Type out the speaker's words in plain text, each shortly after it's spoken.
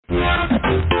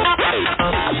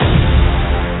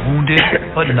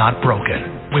Wounded but Not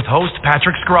Broken, with host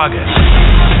Patrick Scroggins.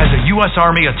 As a U.S.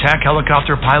 Army attack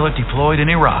helicopter pilot deployed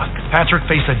in Iraq, Patrick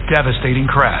faced a devastating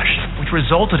crash, which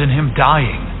resulted in him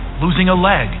dying, losing a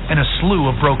leg, and a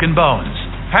slew of broken bones.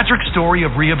 Patrick's story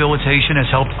of rehabilitation has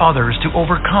helped others to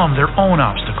overcome their own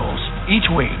obstacles.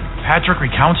 Each week, Patrick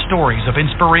recounts stories of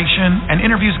inspiration and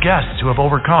interviews guests who have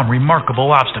overcome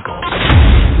remarkable obstacles.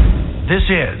 This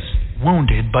is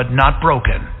Wounded but Not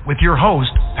Broken, with your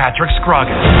host, Patrick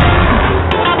Scroggins.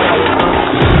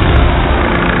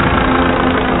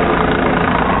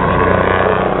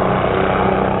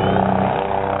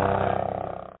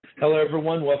 Hello,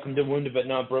 everyone. Welcome to Wounded but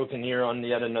Not Broken here on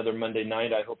yet another Monday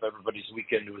night. I hope everybody's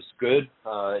weekend was good,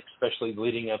 especially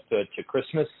leading up to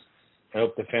Christmas. I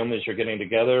hope the families are getting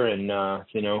together and,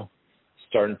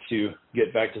 starting to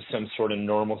get back to some sort of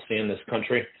normalcy in this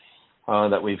country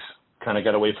that we've kind of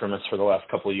got away from us for the last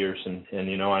couple of years. And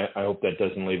I hope that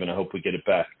doesn't leave, and I hope we get it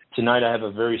back. Tonight, I have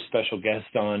a very special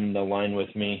guest on the line with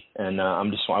me, and I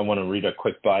want to read a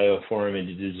quick bio for him, and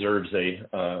he deserves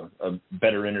a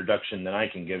better introduction than I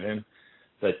can give him.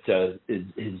 But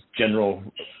his General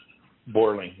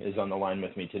Borling is on the line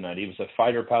with me tonight. He was a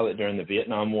fighter pilot during the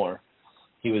Vietnam War.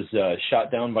 He was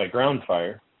shot down by ground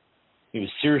fire. He was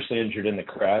seriously injured in the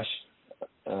crash.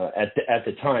 At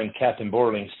the time, Captain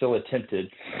Borling still attempted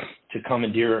to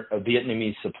commandeer a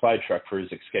Vietnamese supply truck for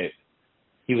his escape.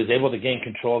 He was able to gain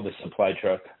control of the supply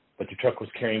truck, but the truck was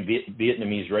carrying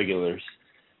Vietnamese regulars.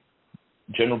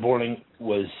 General Borling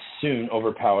was soon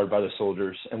overpowered by the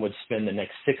soldiers and would spend the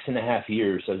next 6.5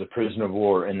 years as a prisoner of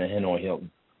war in the Hanoi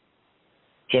Hilton.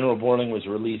 General Borling was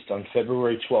released on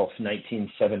February 12,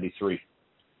 1973.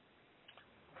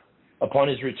 Upon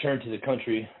his return to the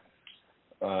country,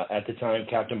 at the time,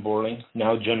 Captain Borling,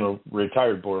 now General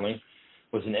Retired Borling,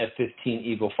 was an F-15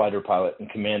 Eagle fighter pilot and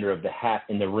commander of the Hat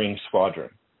in the Ring Squadron.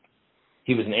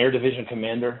 He was an Air Division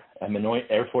commander at Hanoi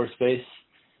Air Force Base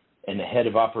and the head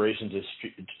of operations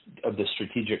of the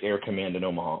Strategic Air Command in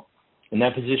Omaha. In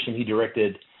that position, he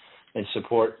directed in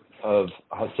support of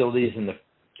hostilities in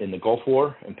the Gulf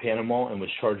War and Panama, and was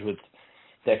charged with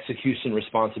the execution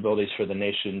responsibilities for the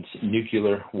nation's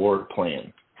nuclear war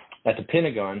plan. At the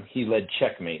Pentagon, he led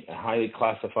Checkmate, a highly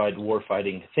classified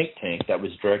warfighting think tank that was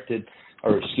director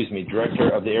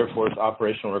of the Air Force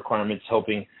operational requirements,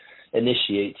 helping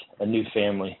initiate a new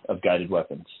family of guided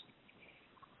weapons.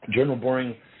 General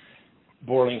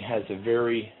Borling has a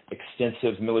very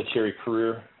extensive military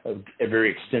career, a very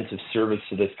extensive service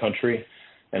to this country,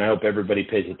 and I hope everybody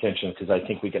pays attention because I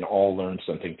think we can all learn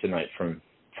something tonight from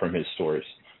his stories.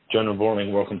 General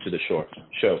Borling, welcome to the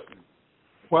show.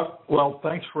 Well,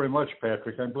 thanks very much,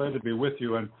 Patrick. I'm glad to be with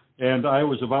you. And I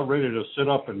was about ready to sit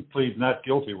up and plead not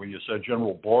guilty when you said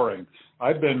General Boring.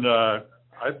 I've been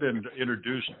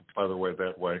introduced, by the way,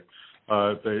 that way.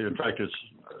 In fact,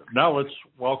 now let's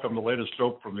welcome the latest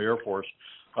dope from the Air Force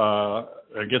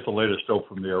and get the latest dope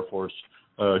from the Air Force,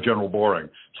 General Boring.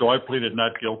 So I pleaded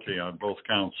not guilty on both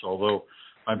counts, although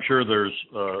I'm sure there's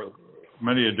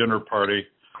many a dinner party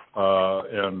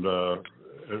and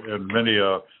many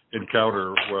a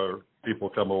encounter where people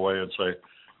come away and say,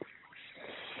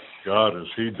 God, is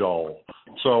he dull?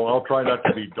 So I'll try not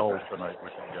to be dull tonight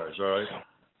with you guys, all right?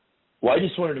 Well, I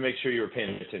just wanted to make sure you were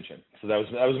paying attention. So that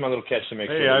was my little catch to make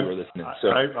sure you were listening. So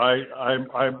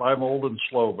I'm old and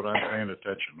slow, but I'm paying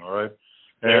attention, all right?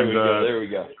 There we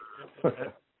go.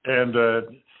 And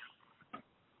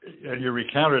you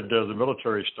recounted the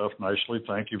military stuff nicely.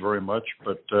 Thank you very much.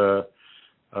 But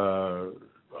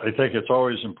I think it's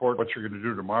always important what you're going to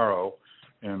do tomorrow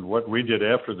and what we did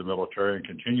after the military and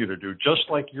continue to do, just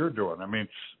like you're doing. I mean,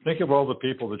 think of all the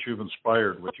people that you've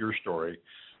inspired with your story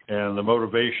and the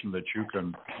motivation that you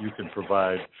can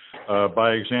provide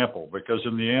by example. Because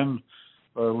in the end,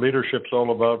 leadership's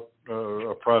all about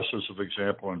a process of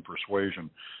example and persuasion.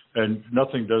 And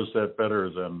nothing does that better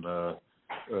than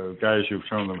guys who've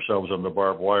thrown themselves on the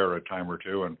barbed wire a time or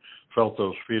two and felt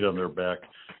those feet on their back.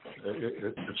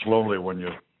 It's lonely when you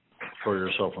throw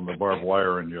yourself on the barbed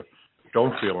wire and you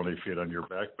don't feel any feet on your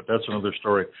back, but that's another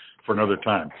story for another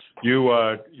time.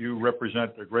 You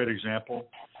represent a great example,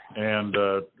 and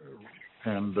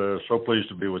so pleased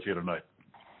to be with you tonight.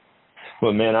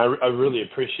 Well, man, I really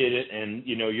appreciate it, and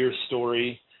your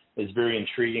story is very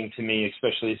intriguing to me,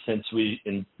 especially since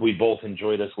we both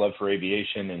enjoy this love for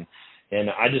aviation, and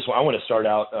I want to start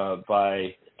out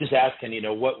by just asking,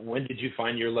 when did you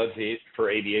find your love for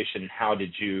aviation? How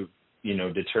did you,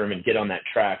 determine, get on that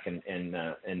track and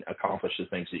accomplish the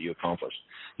things that you accomplished?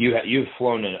 You've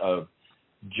flown a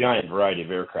giant variety of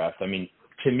aircraft. I mean,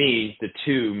 to me, the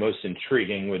two most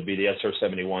intriguing would be the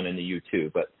SR-71 and the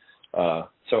U-2. But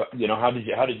so how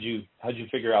did you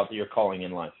figure out that you're calling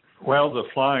in life? Well, the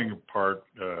flying part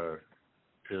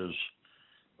is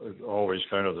always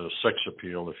kind of the sex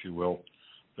appeal, if you will,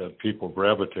 that people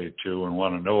gravitate to and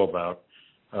want to know about.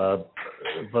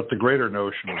 But the greater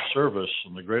notion of service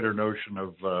and the greater notion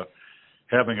of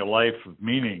having a life of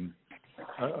meaning,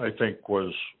 I think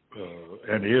was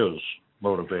and is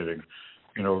motivating.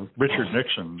 Richard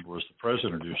Nixon was the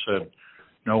president who said,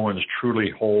 no one's truly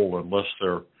whole unless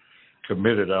they're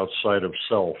committed outside of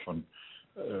self. And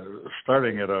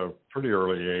starting at a pretty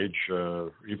early age,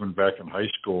 even back in high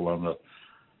school on the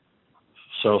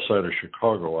south side of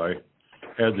Chicago, I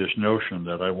had this notion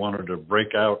that I wanted to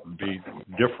break out and be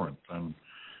different than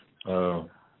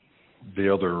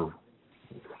the other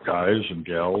guys and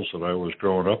gals that I was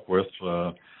growing up with,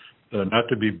 not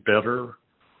to be better,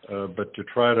 but to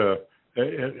try to,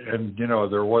 and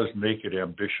there was naked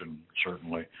ambition,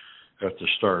 certainly, at the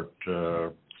start,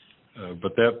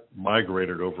 but that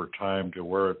migrated over time to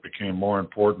where it became more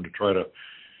important to try to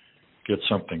get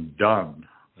something done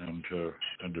than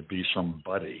to be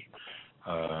somebody.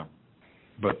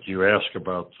 But you ask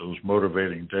about those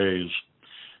motivating days.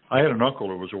 I had an uncle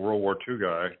who was a World War II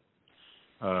guy,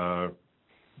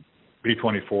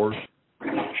 B-24s,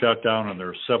 shot down in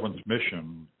their 7th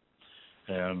mission,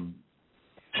 and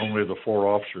only the 4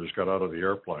 officers got out of the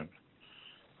airplane.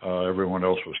 Everyone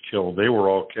else was killed. They were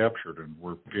all captured and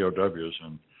were POWs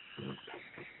and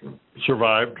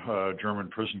survived German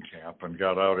prison camp and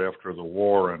got out after the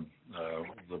war. And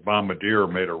the bombardier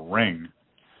made a ring,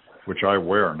 which I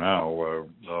wear now,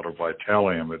 out of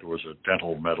Vitalium. It was a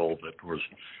dental metal that was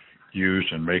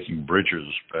used in making bridges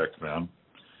back then.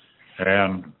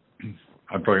 And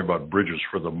I'm talking about bridges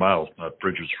for the mouth, not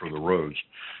bridges for the roads.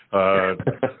 A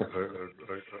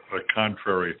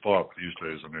contrary thought these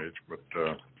days and age.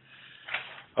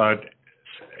 But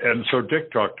and so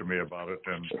Dick talked to me about it,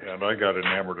 and I got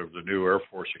enamored of the new Air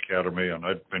Force Academy, and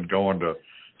I'd been going to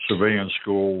civilian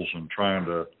schools and trying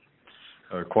to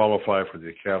qualify for the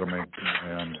academy,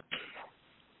 and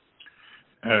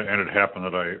it happened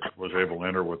that I was able to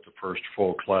enter with the first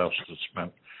full class that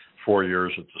spent 4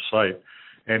 years at the site.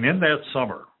 And in that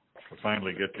summer, to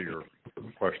finally get to your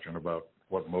question about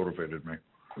what motivated me,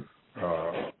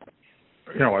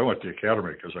 I went to the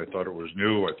academy because I thought it was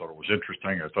new. I thought it was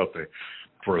interesting. I thought they,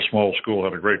 for a small school,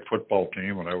 had a great football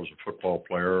team, and I was a football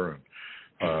player. And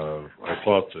I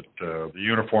thought that the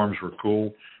uniforms were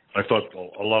cool. I thought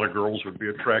a lot of girls would be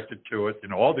attracted to it.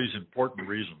 All these important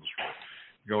reasons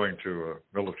for going to a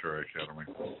military academy.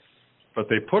 But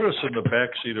they put us in the back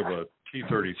seat of a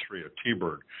T-33, a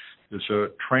T-Bird. It's a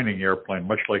training airplane,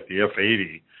 much like the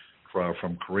F-80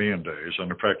 from Korean days.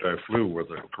 And in fact, I flew with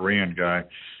a Korean guy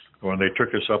when they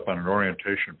took us up on an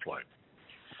orientation flight.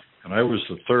 And I was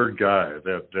the third guy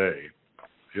that day.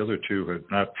 The other two had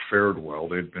not fared well.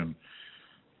 They'd been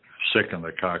sick in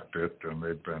the cockpit, and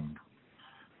they'd been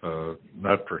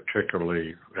not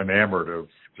particularly enamored of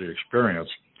the experience.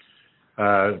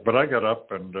 But I got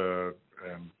up and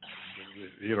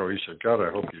he said, God,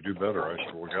 I hope you do better. I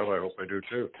said, well, God, I hope I do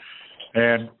too.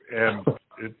 And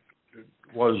it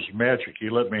was magic. He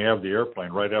let me have the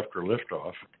airplane right after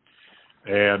liftoff.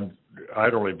 And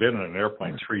I'd only been in an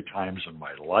airplane 3 times in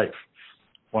my life.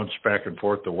 Once back and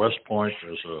forth to West Point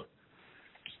as a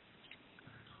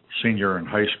senior in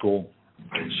high school.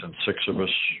 They sent 6 of us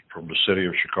from the city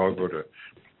of Chicago to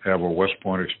have a West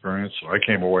Point experience. So I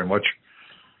came away much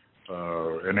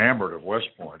enamored of West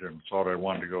Point and thought I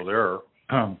wanted to go there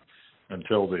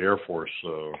until the Air Force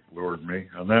lured me.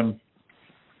 And then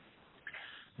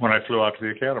when I flew out to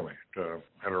the academy to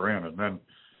enter in, and then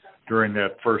during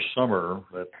that first summer,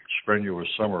 that strenuous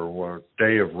summer,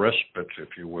 day of respite, if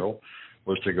you will,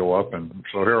 was to go up. And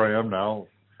so here I am now,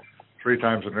 3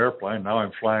 times in an airplane. Now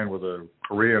I'm flying with a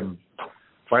Korean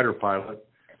fighter pilot,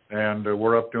 and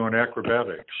we're up doing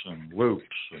acrobatics and loops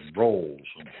and rolls.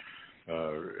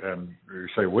 And you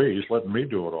say, he's letting me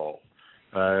do it all.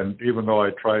 And even though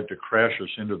I tried to crash us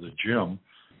into the gym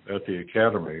at the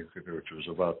academy, which was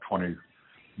about 20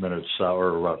 minutes south,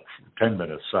 or about 10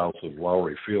 minutes south of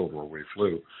Lowry Field, where we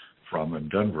flew from in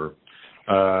Denver,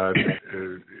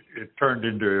 it turned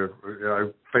into,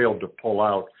 I failed to pull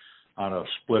out on a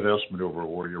split S maneuver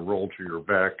where you roll to your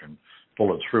back and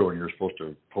pull it through, and you're supposed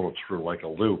to pull it through like a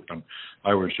loop. And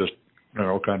I was just,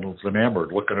 kind of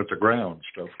enamored, looking at the ground,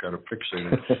 stuff, kind of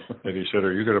fixated. And he said,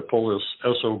 are you going to pull this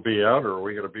SOB out, or are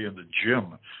we going to be in the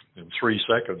gym in 3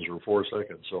 seconds or 4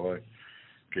 seconds? So I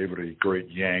gave it a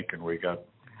great yank, and we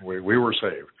were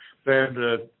saved. And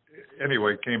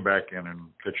anyway, came back in and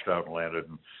pitched out and landed.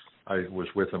 And I was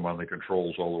with him on the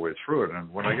controls all the way through it.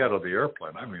 And when I got on the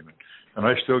airplane, I mean, and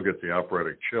I still get the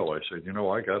operatic chill. I said,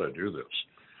 I got to do this.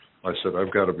 I said,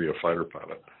 I've got to be a fighter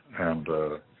pilot. And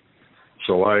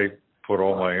so I put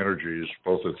all my energies,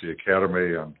 both at the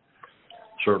academy and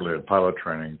certainly at pilot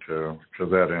training, to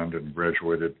that end, and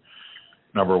graduated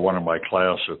number one in my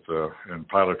class in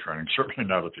pilot training. Certainly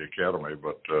not at the academy,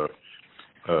 but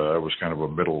I was kind of a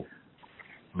middle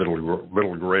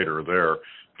grader there.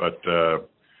 But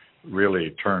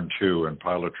really turned to in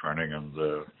pilot training, and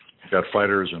got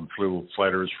fighters and flew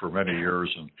fighters for many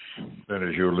years, and then,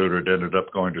 as you alluded, ended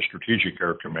up going to Strategic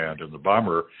Air Command in the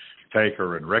bomber,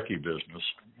 tanker, and recce business,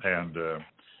 and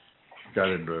got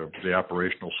into the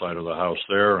operational side of the house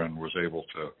there, and was able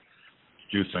to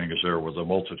do things there with a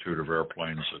multitude of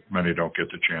airplanes that many don't get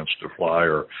the chance to fly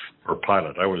or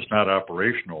pilot. I was not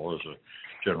operational as a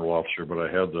general officer, but I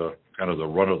had the kind of the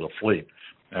run of the fleet,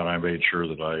 and I made sure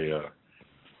that I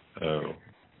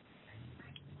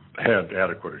had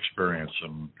adequate experience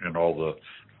in all the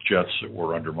jets that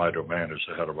were under my domain as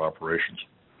the head of operations.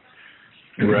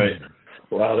 Right.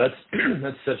 Wow, that's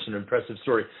such an impressive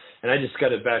story. And I just got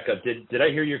to back up. Did I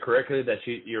hear you correctly that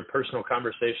your personal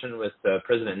conversation with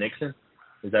President Nixon?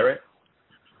 Is that right?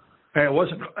 Hey, it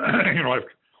wasn't.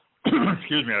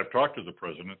 Excuse me. I've talked to the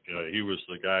president. He was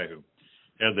the guy who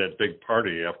had that big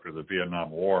party after the Vietnam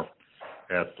War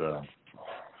at the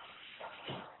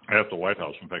White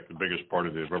House. In fact, the biggest party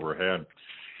they've ever had.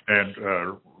 And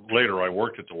later, I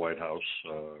worked at the White House,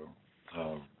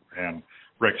 and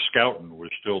Rex Scouten was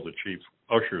still the chief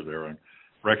usher there. And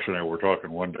Rex and I were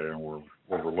talking one day, and we're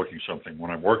overlooking something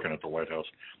when I'm working at the White House.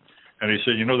 And he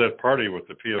said, that party with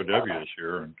the POWs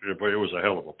here, and it was a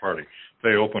hell of a party.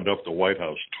 They opened up the White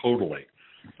House totally.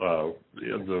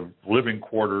 The living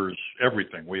quarters,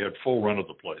 everything. We had full run of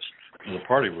the place. And the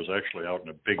party was actually out in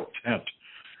a big tent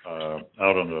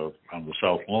out on the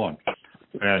South Lawn.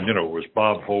 And, it was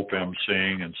Bob Hope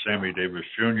emceeing, and Sammy Davis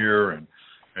Jr. and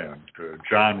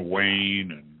John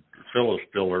Wayne and Phyllis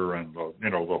Diller, and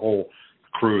the whole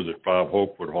crew that Bob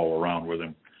Hope would haul around with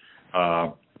him.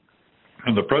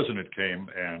 And the president came,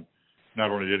 and not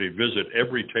only did he visit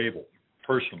every table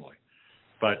personally,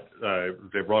 but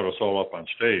they brought us all up on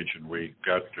stage, and we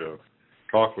got to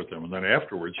talk with him. And then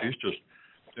afterwards, he's just,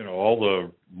 all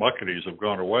the muckaties have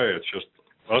gone away. It's just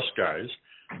us guys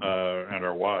and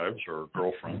our wives or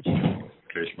girlfriends, the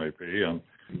case may be, and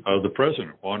the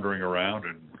president wandering around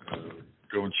and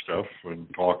doing stuff and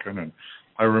talking. And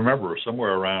I remember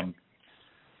somewhere around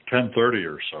 10:30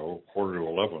 or so,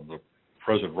 10:45, the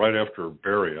president, right after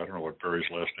Barry, I don't know what Barry's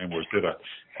last name was, did a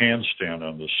handstand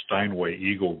on the Steinway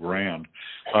Eagle Grand.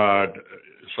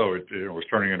 So it was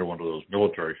turning into one of those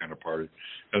military kind of parties.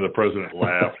 And the president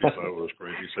laughed. He thought it was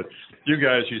great. He said, "You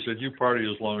guys," he said, "you party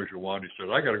as long as you want." He said,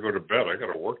 "I got to go to bed. I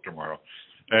got to work tomorrow."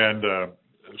 And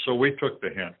so we took the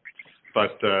hint.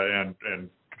 But and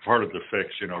part of the fix,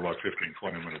 about 15,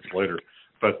 20 minutes later.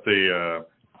 But and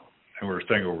we were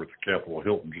staying over at the Capitol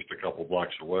Hilton, just a couple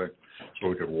blocks away, so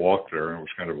we could walk there. And it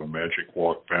was kind of a magic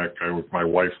walk back. My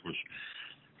wife was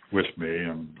with me,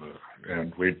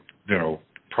 and we,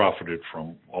 profited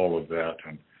from all of that.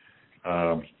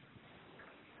 And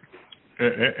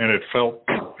it felt,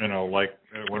 like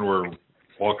when we're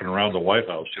walking around the White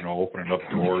House, opening up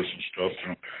doors and stuff.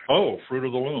 Oh, Fruit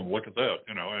of the Loom! Look at that,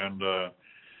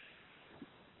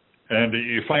 and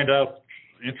you find out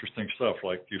interesting stuff.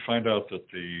 Like you find out that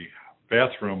the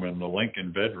bathroom in the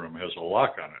Lincoln bedroom has a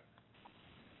lock on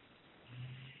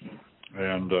it,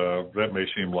 and that may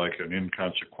seem like an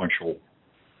inconsequential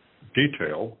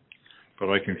detail, but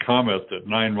I can comment that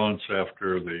 9 months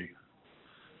after the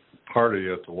party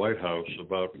at the White House,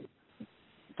 about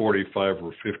 45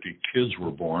 or 50 kids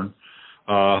were born.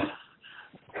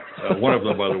 One of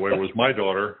them, by the way, was my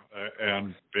daughter,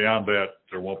 and beyond that,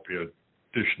 there won't be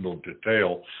additional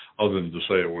detail other than to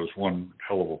say it was one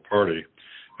hell of a party.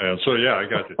 And so, yeah, I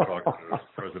got to talk to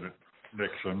President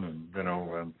Nixon,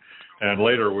 and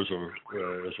later was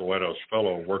as a White House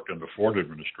fellow, worked in the Ford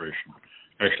administration.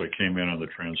 Actually came in on the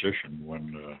transition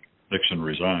when Nixon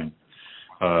resigned.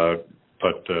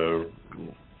 But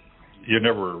you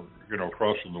never,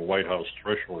 crossing the White House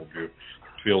threshold, you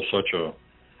feel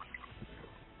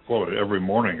every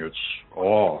morning it's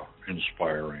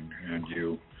awe-inspiring, and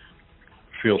you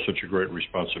feel such a great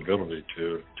responsibility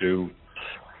to do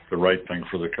the right thing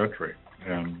for the country.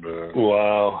 And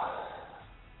wow,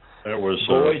 that was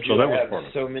boy, so that was have part of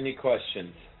it. So many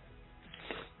questions.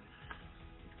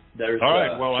 All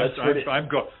right. Well,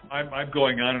 I'm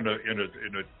going on in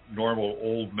a normal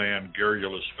old man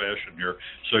garrulous fashion here.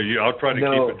 So I'll try to keep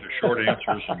it to short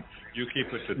answers, and you keep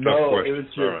it to tough questions. It was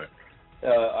just, all right.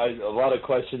 a lot of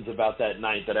questions about that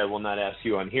night that I will not ask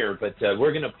you on here. But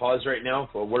we're going to pause right now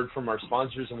for a word from our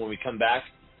sponsors, and when we come back,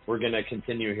 we're going to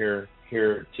continue here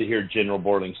to hear General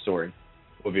Borling's story.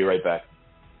 We'll be right back.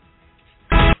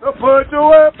 Put your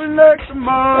weapon next to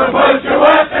mine. Put your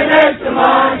weapon next to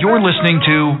mine. You're listening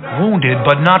to Wounded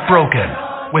But Not Broken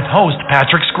with host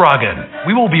Patrick Scroggin.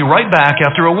 We will be right back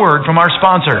after a word from our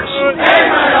sponsors. Hey,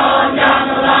 right on down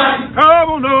the line. Come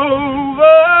on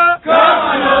over. Come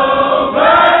on over.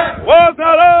 What's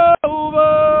that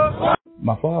over?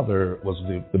 My father was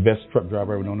the best truck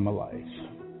driver I've ever known in my life.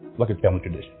 Like a family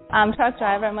tradition. I'm a truck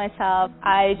driver myself.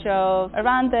 I drove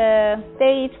around the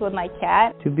state with my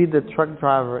cat. To be the truck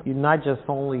driver, you not just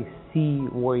only see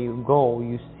where you go,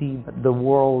 you see the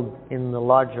world in the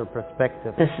larger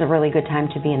perspective. This is a really good time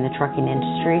to be in the trucking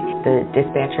industry. The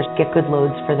dispatchers get good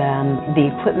loads for them. The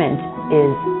equipment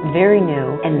is very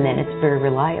new, and then it's very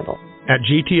reliable. At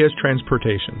GTS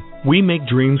Transportation, we make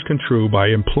dreams come true by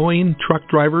employing truck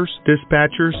drivers,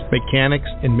 dispatchers, mechanics,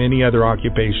 and many other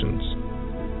occupations.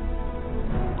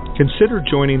 Consider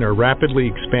joining our rapidly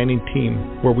expanding team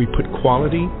where we put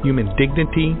quality, human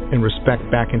dignity, and respect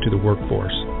back into the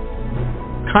workforce.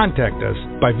 Contact us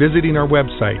by visiting our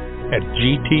website at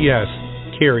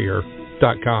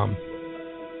gtscarrier.com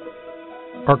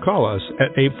or call us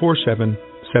at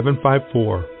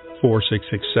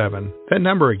 847-754-4667. That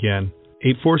number again,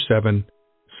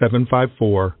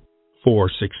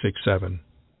 847-754-4667.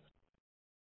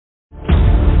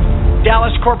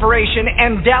 Dallas Corporation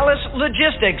and Dallas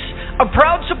Logistics, a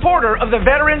proud supporter of the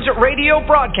Veterans Radio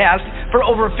broadcast for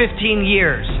over 15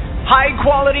 years.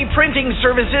 High-quality printing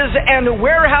services and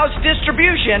warehouse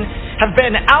distribution have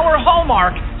been our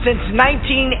hallmark since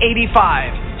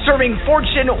 1985, serving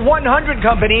Fortune 100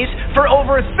 companies for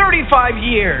over 35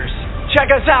 years.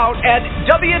 Check us out at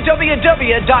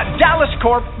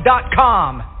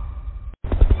www.dallascorp.com.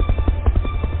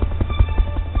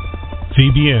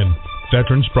 VBN,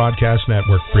 Veterans Broadcast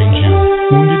Network, brings you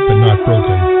Wounded But Not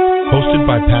Broken, hosted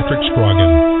by Patrick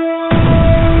Scroggin.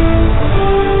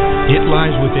 It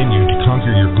lies within you to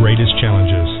conquer your greatest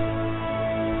challenges.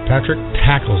 Patrick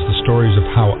tackles the stories of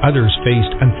how others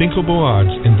faced unthinkable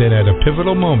odds, and then at a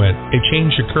pivotal moment, a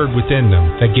change occurred within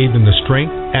them that gave them the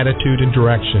strength, attitude, and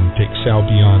direction to excel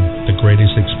beyond the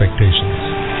greatest expectations.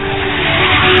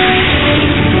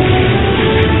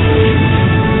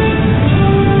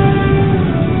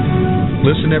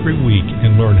 Listen every week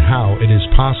and learn how it is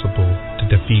possible to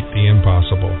defeat the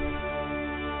impossible.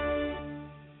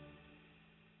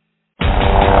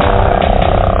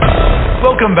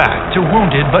 Welcome back to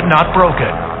Wounded But Not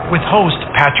Broken with host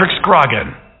Patrick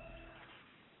Scroggin.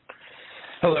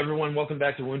 Hello, everyone. Welcome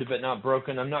back to Wounded But Not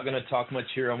Broken. I'm not going to talk much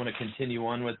here. I want to continue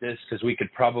on with this because we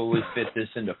could probably fit this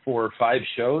into 4 or 5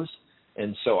 shows.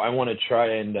 And so I want to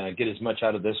try and get as much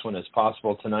out of this one as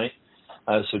possible tonight.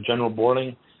 So General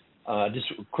Borling,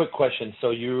 just a quick question.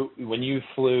 So when you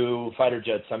flew fighter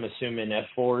jets, I'm assuming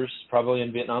F-4s probably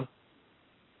in Vietnam?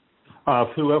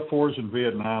 Flew F-4s in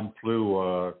Vietnam,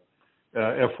 flew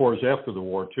F-4s after the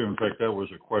war, too. In fact, that was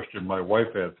a question my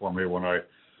wife had for me when I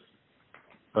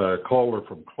called her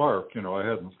from Clark. You know, I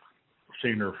hadn't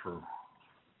seen her for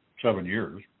 7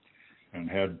 years and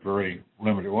had very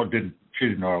limited, she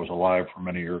didn't know I was alive for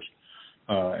many years.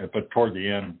 But toward the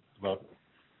end, about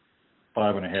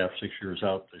 5.5, 6 years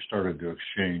out, they started to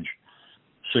exchange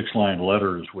 6-line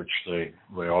letters, which they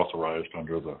authorized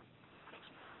under the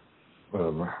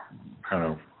kind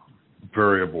of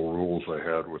variable rules they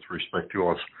had with respect to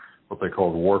us, what they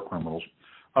called war criminals.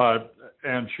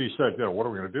 And she said, what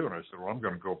are we going to do? And I said, well, I'm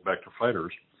going to go back to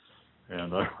fighters.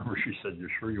 And I remember she said, you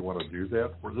sure you want to do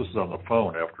that? Well, this is on the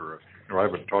phone after, I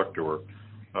haven't talked to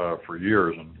her for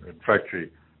years. And in fact,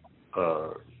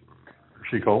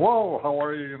 she called, whoa, how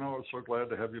are you? I'm so glad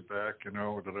to have you back,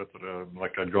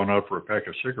 like I'd gone out for a pack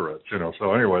of cigarettes,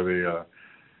 So anyway,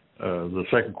 the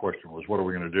second question was, what are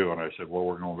we going to do? And I said, well,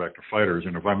 we're going back to fighters.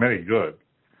 And if I'm any good,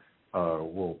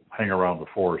 we'll hang around the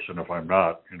force. And if I'm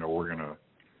not, we're going to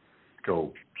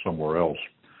go somewhere else.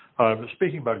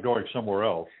 Speaking about going somewhere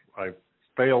else, I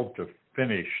failed to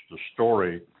finish the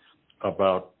story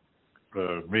about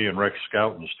me and Rex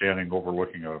Scouten standing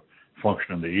overlooking a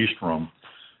function in the East Room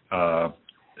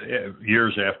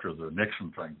years after the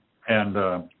Nixon thing.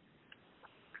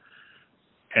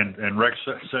 And Rex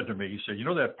said to me, he said,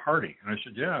 that party? And I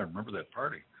said, yeah, I remember that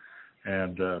party.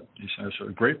 And he said, it's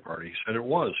a great party. He said, it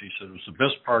was. He said, it was the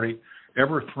best party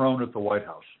ever thrown at the White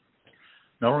House.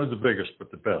 Not only the biggest, but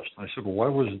the best. And I said, well, why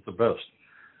was it the best?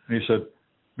 And he said,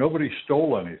 nobody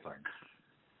stole anything.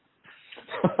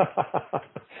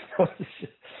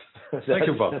 Think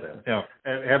about that.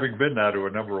 And having been now to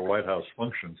a number of White House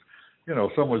functions,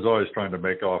 someone's always trying to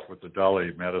make off with the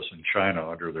Dolly Madison china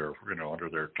under their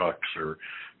tux or,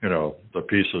 the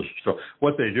pieces. So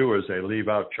what they do is they leave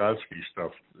out Chotsky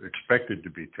stuff expected to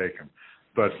be taken.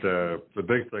 But the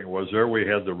big thing was there we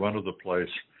had the run of the place,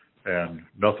 and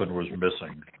nothing was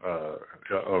missing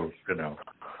of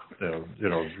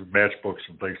matchbooks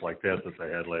and things like that they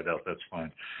had laid out. That's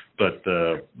fine, but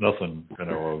nothing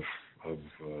of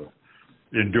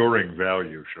enduring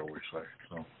value, shall we say?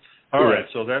 So, all right.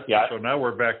 So so now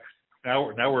we're back.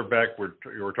 Now we're back.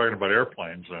 We're talking about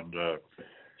airplanes, and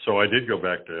so I did go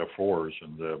back to F4s,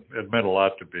 and it meant a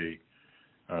lot to be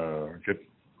get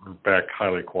back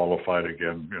highly qualified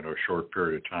again in a short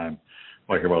period of time,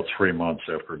 like about 3 months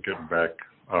after getting back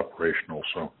operational.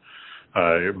 So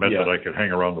it meant that I could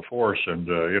hang around the force and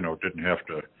didn't have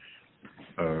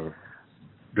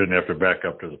to back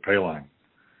up to the pay line.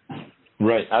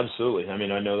 Right, absolutely. I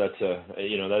mean, I know that's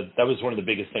that was one of the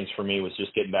biggest things for me, was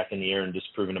just getting back in the air and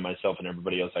just proving to myself and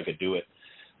everybody else I could do it.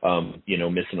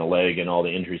 Missing a leg and all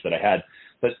the injuries that I had.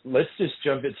 But let's just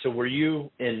jump in. So were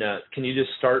you in? Can you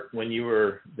just start when you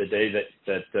were the day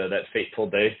that fateful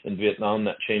day in Vietnam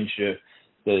that changed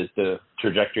the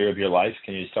trajectory of your life?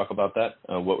 Can you just talk about that?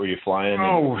 What were you flying?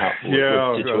 Oh, what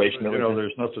situation?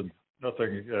 There's nothing.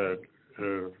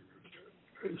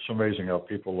 It's amazing how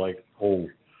people like old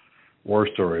war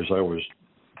stories. I was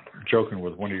joking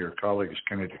with one of your colleagues,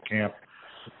 Kenny DeCamp,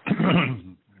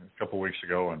 a couple of weeks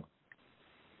ago, and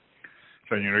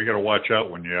saying, you got to watch out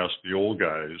when you ask the old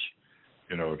guys,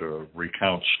 to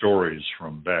recount stories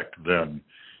from back then,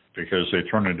 because they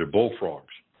turn into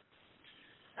bullfrogs.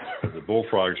 The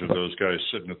bullfrogs are those guys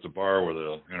sitting at the bar with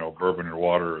a, bourbon and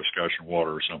water or scotch and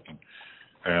water or something,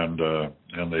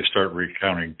 and they start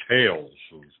recounting tales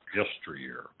of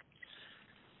yesteryear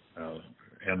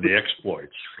and the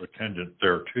exploits attendant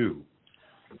thereto.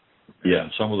 Yeah,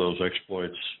 and some of those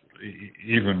exploits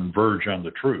even verge on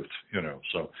the truth,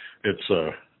 So it's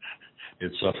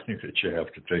something that you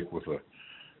have to take with a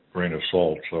grain of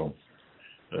salt. So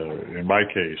in my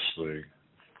case,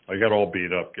 I got all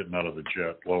beat up getting out of the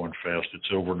jet, low and fast.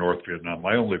 It's over North Vietnam.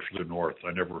 I only flew north.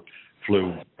 I never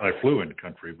flew. I flew in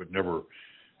country, but never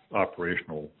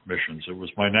operational missions. It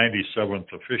was my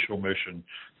 97th official mission.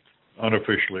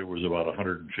 Unofficially, it was about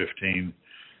 115.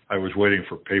 I was waiting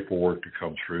for paperwork to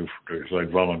come through because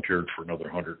I'd volunteered for another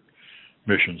 100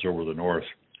 missions over the north,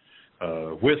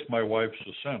 with my wife's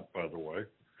assent, by the way.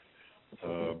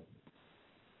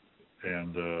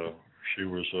 And she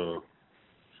was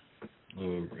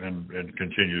and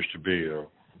continues to be a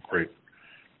great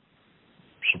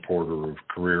supporter of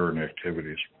career and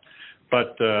activities.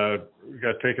 But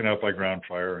got taken out by ground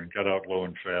fire and got out low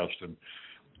and fast. And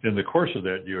in the course of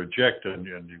that, you eject and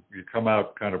you come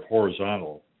out kind of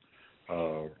horizontal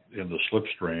in the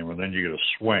slipstream, and then you get a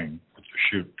swing with the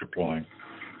chute deploying.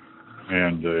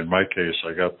 And in my case,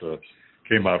 I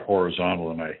came out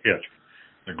horizontal and I hit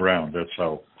the ground. That's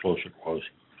how close it was.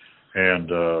 And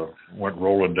went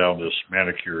rolling down this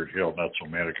manicured hill, not so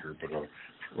manicured,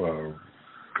 but a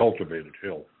cultivated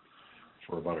hill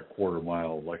for about a quarter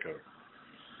mile, like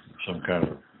some kind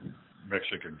of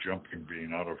Mexican jumping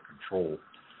bean out of control.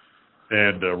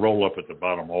 And roll up at the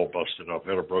bottom, all busted up,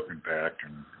 had a broken back,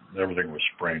 and everything was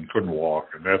sprained, couldn't walk.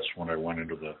 And that's when I went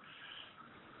into the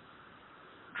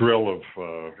drill of,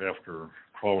 after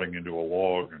crawling into a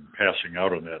log and passing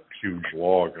out on that huge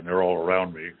log, and they're all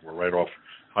around me. We're right off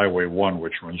Highway 1,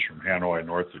 which runs from Hanoi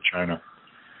north to China,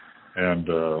 and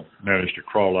managed to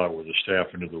crawl out with the staff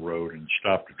into the road and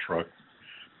stop the truck.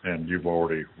 And you've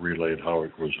already relayed how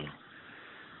it was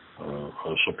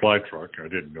a supply truck. I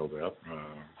didn't know that.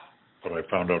 But I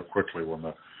found out quickly when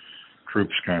the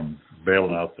troops came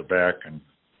bailing out the back, and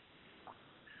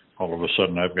all of a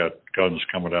sudden I've got guns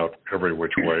coming out every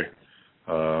which way.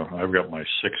 I've got my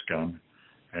 6-gun,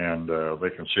 and they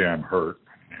can see I'm hurt,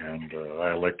 and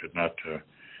I elected not to,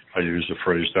 I used the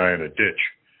phrase, die in a ditch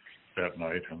that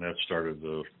night, and that started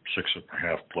the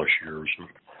 6.5+ years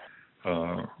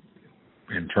of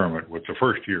internment, with the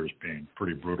first years being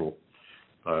pretty brutal.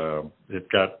 It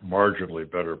got marginally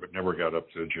better, but never got up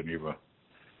to Geneva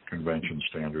Convention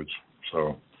standards.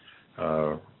 So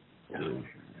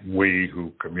we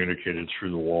who communicated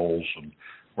through the walls and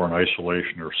were in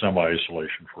isolation or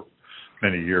semi-isolation for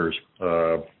many years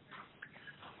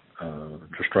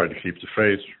just tried to keep the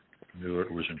faith, knew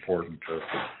it was important to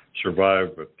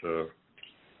survive, but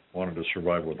wanted to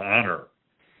survive with honor.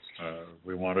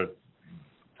 We wanted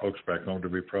folks back home to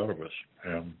be proud of us.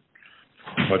 And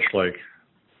much like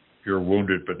you're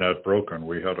wounded but not broken,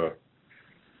 we had a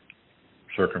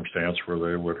circumstance where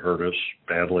they would hurt us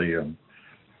badly, and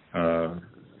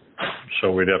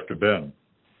so we'd have to bend.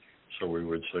 So we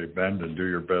would say, bend and do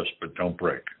your best, but don't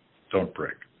break. Don't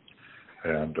break.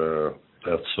 And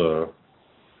that's a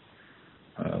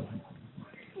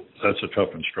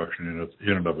tough instruction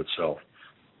in and of itself.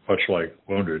 Much like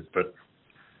wounded, but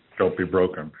don't be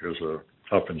broken is a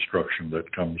tough instruction that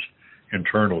comes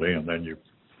internally, and then you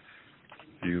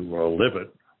live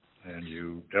it and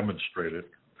you demonstrate it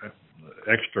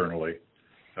externally,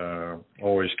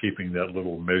 always keeping that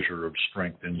little measure of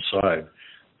strength inside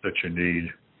that you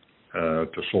need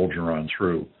to soldier on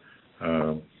through.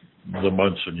 The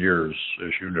months and years,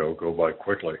 as you know, go by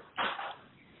quickly,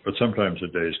 but sometimes the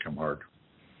days come hard.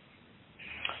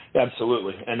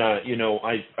 Absolutely, and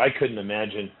I couldn't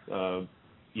imagine.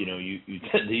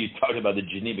 You talk about the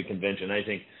Geneva Convention. I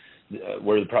think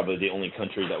we're probably the only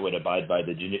country that would abide by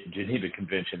the Geneva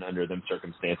Convention under them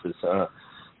circumstances.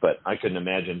 But I couldn't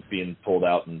imagine being pulled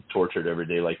out and tortured every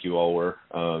day like you all were.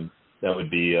 That would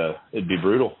be it'd be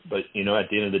brutal. But at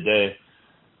the end of the day,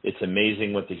 it's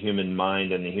amazing what the human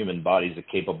mind and the human bodies are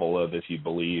capable of if you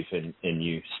believe and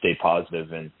you stay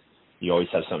positive, and you always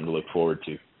have something to look forward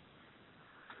to.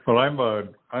 Well, I'm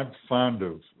fond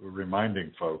of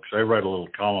reminding folks. I write a little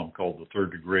column called The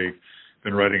Third Degree.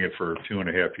 Been writing it for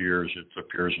 2.5 years. It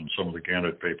appears in some of the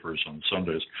Gannett papers on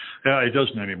Sundays. Yeah, it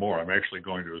doesn't anymore. I'm actually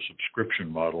going to a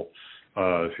subscription model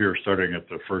here starting at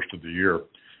the first of the year.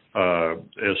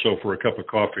 And so for a cup of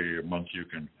coffee a month, you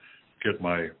can get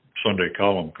my Sunday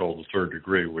column called The Third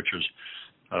Degree, which is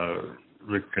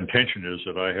the contention is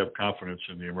that I have confidence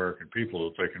in the American people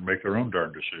that they can make their own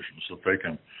darn decisions, that they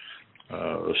can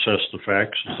assess the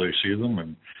facts as they see them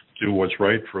and do what's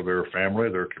right for their family,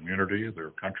 their community,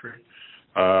 their country.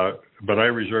 But I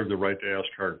reserve the right to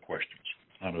ask hard questions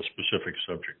on a specific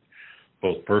subject,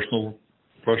 both personal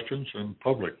questions and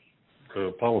public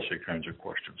policy kinds of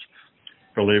questions,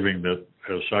 believing that,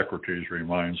 as Socrates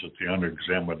reminds, that the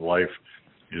unexamined life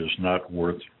is not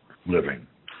worth living.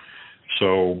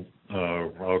 So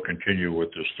I'll continue with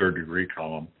this Third Degree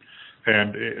column.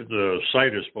 And the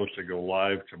site is supposed to go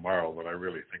live tomorrow, but I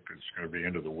really think it's going to be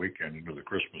into the weekend, into the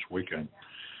Christmas weekend.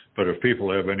 But if people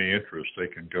have any interest, they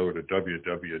can go to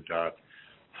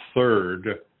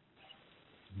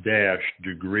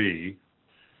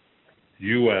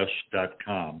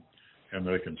www.third-degree.us.com, and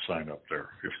they can sign up there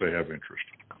if they have interest.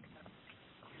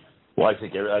 Well, I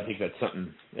think that's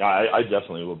something. I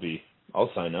definitely will be.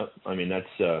 I'll sign up. I mean,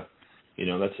 that's. Our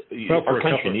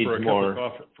country needs more.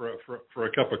 For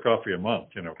a cup of coffee a month,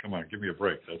 come on, give me a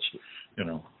break. That's,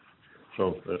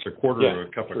 so that's a quarter of a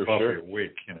cup of coffee a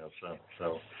week,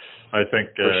 So I think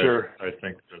I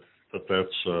think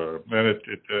that's and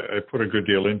I put a good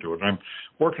deal into it. I'm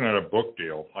working on a book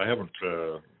deal. I haven't.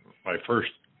 My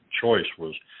first choice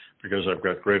was because I've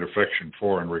got great affection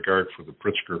for and regard for the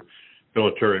Pritzker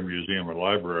Military Museum and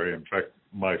Library. In fact,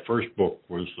 my first book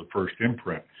was the first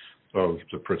imprint of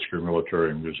the Pritzker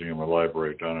Military Museum and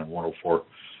Library down in 104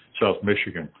 South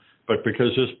Michigan. But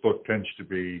because this book tends to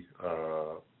be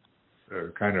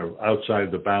kind of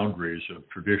outside the boundaries of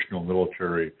traditional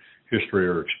military history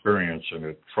or experience, and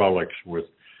it frolics with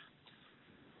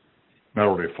not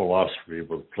only philosophy,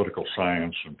 but political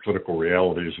science and political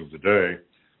realities of the day,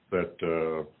 that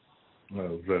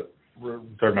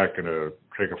they're not going to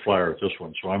take a flyer at this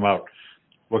one. So I'm out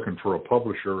looking for a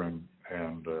publisher and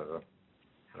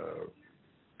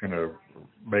going to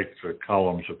make the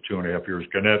columns of 2.5 years.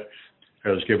 Gannett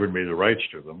has given me the rights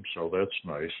to them, so that's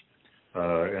nice.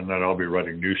 And then I'll be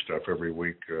writing new stuff every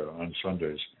week on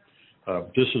Sundays.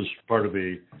 This is part of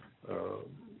the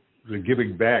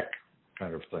giving back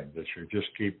kind of thing, that you just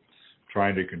keep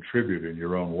trying to contribute in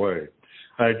your own way.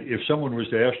 If someone was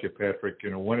to ask you, Patrick,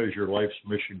 when is your life's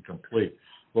mission complete,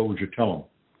 what would you tell them?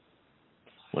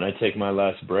 When I take my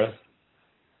last breath.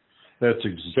 That's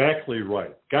exactly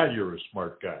right. God, you're a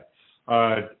smart guy.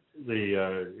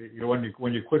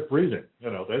 When you quit breathing,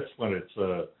 that's when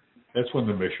that's when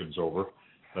the mission's over.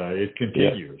 It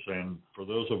continues, and for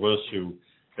those of us who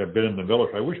have been in the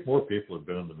military, I wish more people had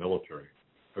been in the military.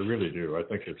 I really do. I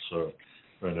think it's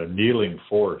an annealing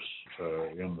force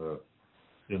in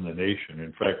the nation.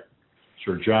 In fact,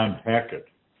 Sir John Hackett,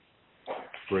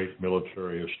 great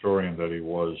military historian that he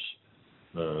was,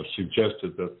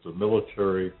 suggested that the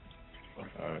military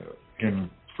in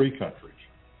free countries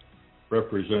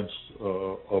represents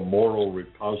a moral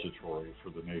repository for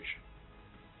the nation.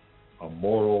 A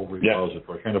moral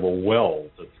repository, kind of a well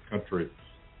that the country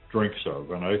drinks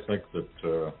of. And I think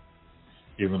that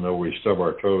even though we stub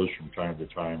our toes from time to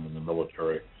time in the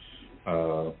military,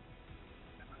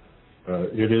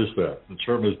 it is that. It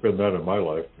certainly has been that in my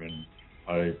life, and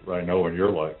I know in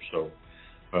your life. So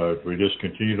we just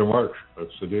continue to march.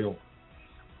 That's the deal.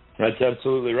 That's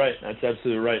absolutely right. And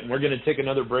we're going to take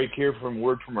another break here from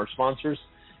word from our sponsors.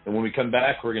 And when we come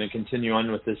back, we're going to continue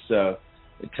on with this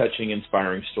touching,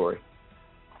 inspiring story.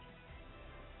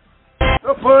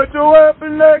 So put your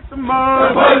weapon next to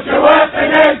mine.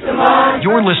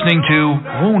 You're listening to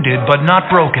Wounded But Not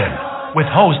Broken with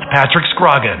host Patrick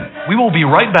Scroggin. We will be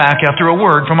right back after a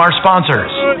word from our sponsors.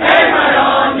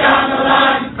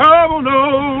 Come on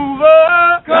over.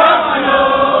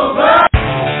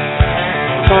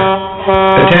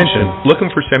 Attention, looking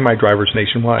for semi-drivers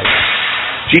nationwide.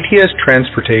 GTS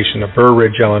Transportation of Burr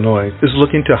Ridge, Illinois is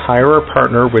looking to hire or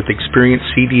partner with experienced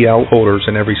CDL holders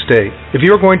in every state. If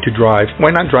you are going to drive, why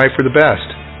not drive for the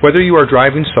best? Whether you are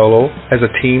driving solo, as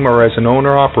a team, or as an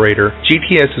owner-operator,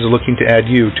 GTS is looking to add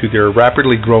you to their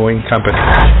rapidly growing company.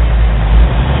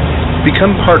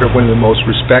 Become part of one of the most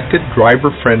respected,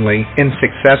 driver-friendly, and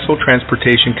successful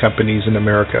transportation companies in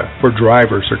America, where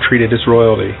drivers are treated as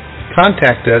royalty.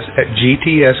 Contact us at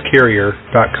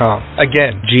gtscarrier.com.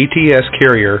 Again,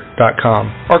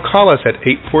 gtscarrier.com. Or call us at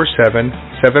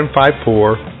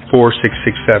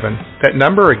 847-754-4667. That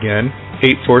number again,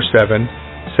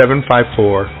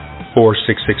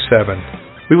 847-754-4667.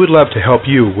 We would love to help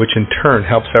you, which in turn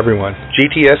helps everyone.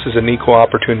 GTS is an equal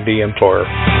opportunity employer.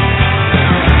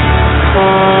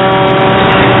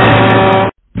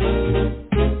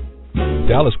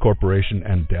 Dallas Corporation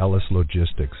and Dallas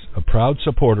Logistics, a proud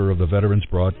supporter of the Veterans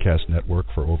Broadcast Network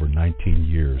for over 19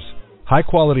 years.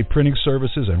 High-quality printing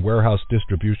services and warehouse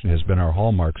distribution has been our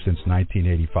hallmark since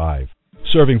 1985,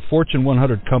 serving Fortune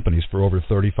 100 companies for over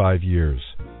 35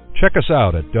 years. Check us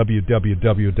out at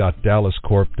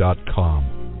www.dallascorp.com.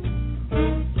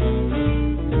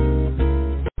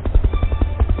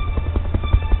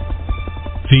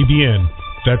 VBN,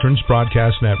 Veterans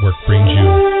Broadcast Network, brings you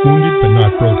Wounded But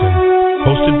Not Broken,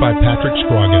 hosted by Patrick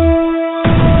Scroggin.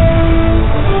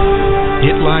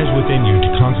 It lies within you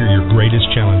to conquer your greatest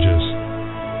challenges.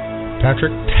 Patrick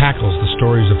tackles the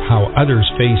stories of how others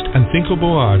faced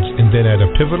unthinkable odds, and then at a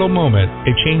pivotal moment,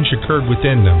 a change occurred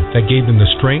within them that gave them the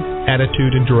strength,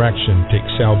 attitude, and direction to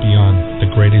excel beyond the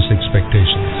greatest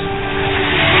expectations.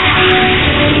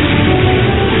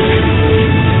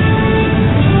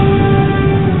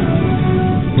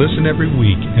 Listen every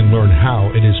week and learn how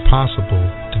it is possible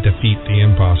to defeat the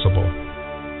impossible.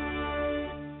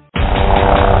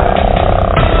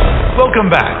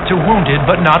 Welcome back to Wounded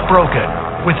But Not Broken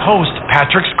with host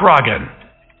Patrick Scroggin.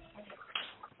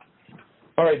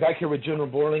 All right, back here with General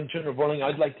Borling. General Borling,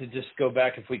 I'd like to just go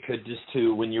back, if we could, just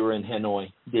to when you were in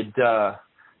Hanoi.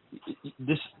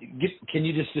 Can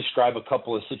you just describe a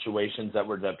couple of situations that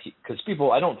were because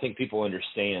I don't think people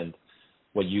understand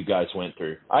what you guys went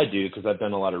through. I do, because I've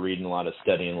done a lot of reading, a lot of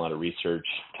studying, a lot of research,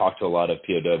 talked to a lot of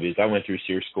POWs. I went through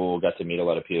SEER school, got to meet a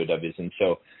lot of POWs, and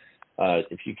so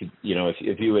if you could,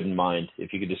 if you wouldn't mind,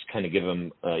 if you could just kind of give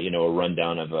them, a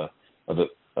rundown of a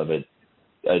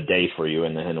day for you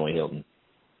in the Hanoi Hilton.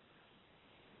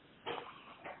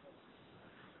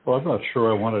 Well, I'm not sure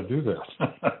I want to do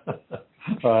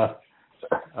that.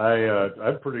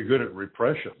 I'm pretty good at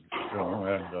repression,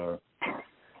 and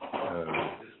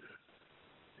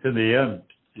in the end,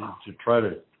 to try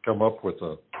to come up with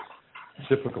a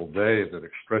typical day that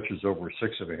stretches over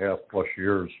 6.5+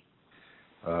 years,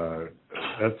 I'm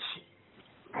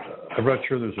not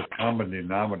sure there's a common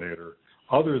denominator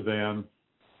other than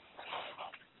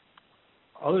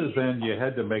you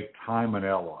had to make time an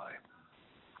ally.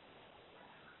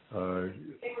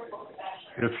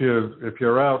 If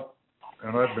you're out,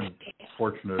 and I've been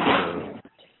fortunate,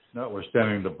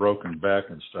 notwithstanding the broken back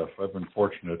and stuff, I've been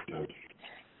fortunate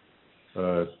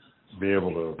to be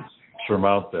able to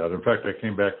surmount that. In fact, I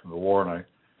came back from the war and I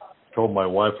told my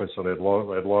wife, I said I'd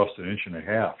lost 1.5 inches.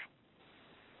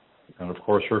 And of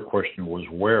course, her question was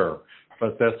where,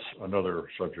 but that's another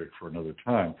subject for another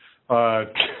time.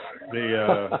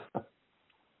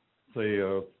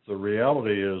 The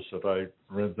reality is that I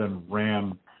then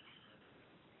ran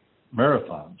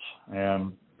marathons,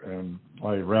 and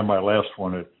I ran my last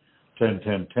one at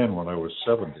 10:10:10 when I was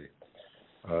 70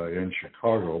 in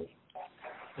Chicago.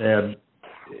 And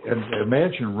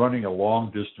imagine running a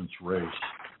long distance race,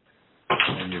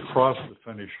 and you cross the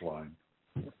finish line,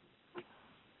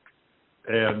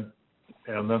 and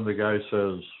then the guy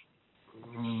says,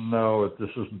 "No,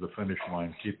 this isn't the finish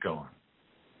line. Keep going."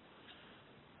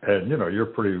 And you're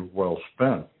pretty well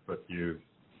spent, but you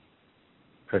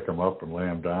pick them up and lay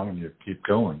them down, and you keep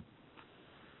going,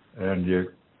 and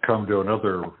you come to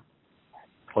another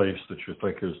place that you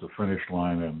think is the finish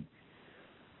line, and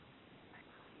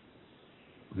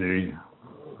the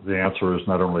answer is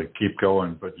not only keep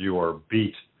going, but you are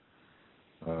beat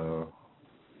on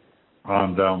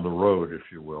down the road, if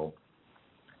you will.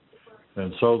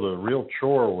 And so the real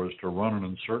chore was to run an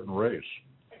uncertain race,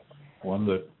 one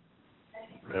that,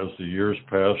 as the years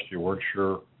passed, you weren't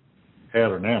sure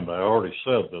had an end. I already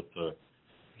said that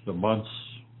the months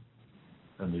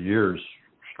and the years,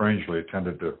 strangely,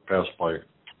 tended to pass by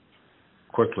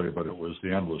quickly, but it was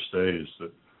the endless days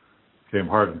that came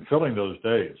hard. And filling those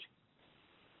days,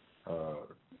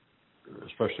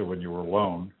 especially when you were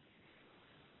alone,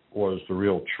 was the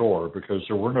real chore, because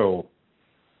there were no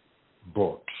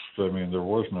books. I mean, there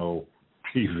was no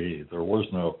TV. There was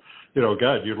no,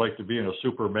 God, you'd like to be in a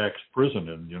supermax prison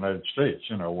in the United States,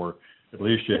 where at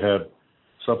least you had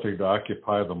something to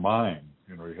occupy the mind.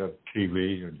 You had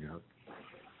TV, and you had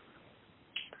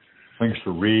things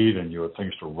to read, and you had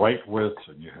things to write with,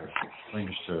 and you had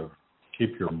things to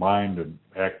keep your mind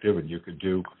active, and you could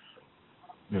do,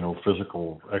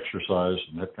 physical exercise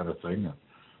and that kind of thing. And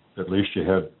at least you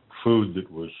had food that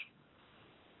was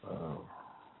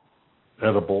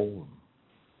edible.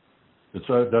 I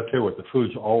tell you what, the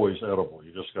food's always edible.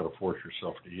 You just got to force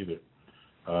yourself to eat it.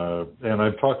 And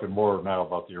I'm talking more now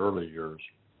about the early years.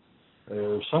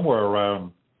 Somewhere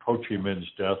around Ho Chi Minh's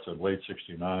death in late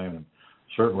 '69, and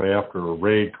certainly after a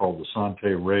raid called the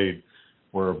Sante Raid,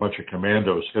 where a bunch of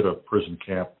commandos hit a prison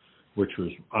camp, which was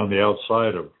on the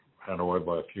outside of Hanoi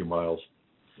by a few miles,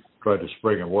 tried to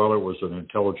spring it. Well, it was an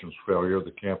intelligence failure.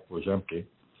 The camp was empty.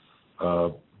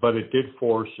 But it did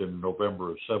force, in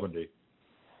November of '70,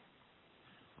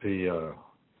 the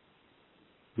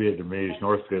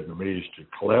North Vietnamese, to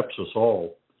collapse us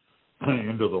all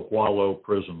into the Hoa Lo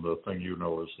prison, the thing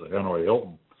as the Hanoi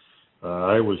Hilton.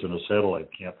 I was in a satellite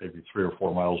camp maybe 3 or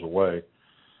 4 miles away,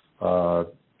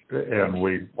 and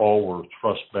we all were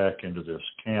thrust back into this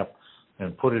camp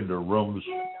and put into rooms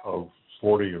of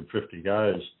 40 and 50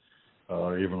 guys,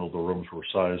 even though the rooms were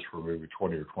sized for maybe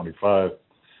 20 or 25.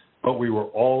 But we were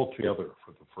all together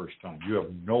for the first time. You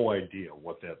have no idea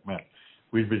what that meant.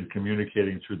 We'd been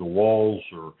communicating through the walls,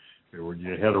 or when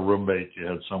you had a roommate, you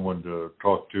had someone to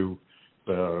talk to,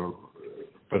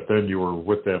 but then you were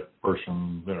with that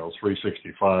person,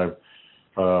 365,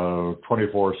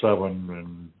 24/7,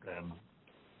 and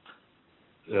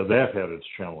that had its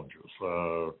challenges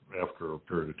after a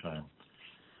period of time,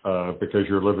 because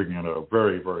you're living in a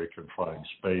very, very confined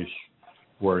space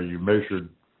where you measured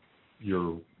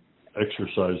your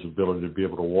exercise ability to be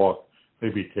able to walk,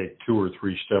 maybe take 2 or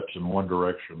 3 steps in one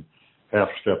direction, half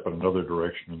step in another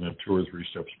direction, and then 2 or 3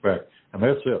 steps back, and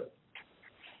that's it.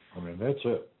 That's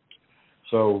it.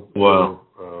 So wow.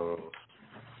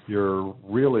 You're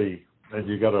really, and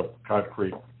you got a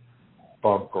concrete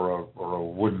bunk or a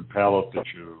wooden pallet that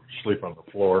you sleep on the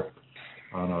floor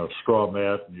on a straw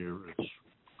mat, and it's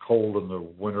cold in the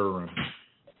winter and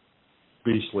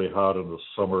beastly hot in the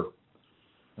summer,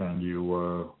 and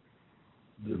you're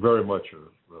very much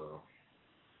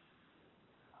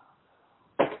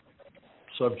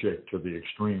subject to the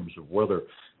extremes of weather,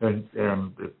 and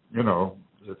if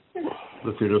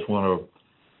you just want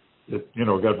to,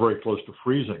 it got very close to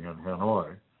freezing in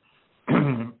Hanoi,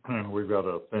 and we've got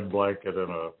a thin blanket and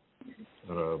a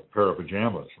pair of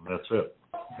pajamas, and that's it.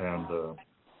 And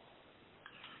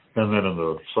then in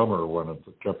the summer, when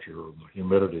the temperature and the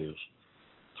humidity is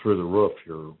through the roof,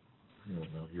 you're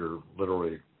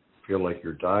literally feel like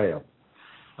you're dying.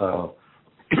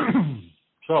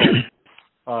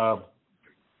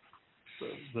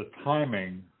 The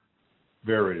timing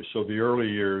varies. So the early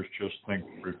years, just think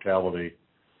brutality,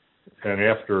 and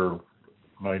after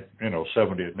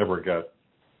 70, it never got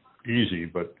easy,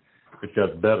 but it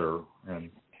got better, and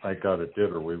thank God it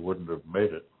did, or we wouldn't have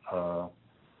made it.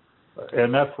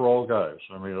 And not for all guys.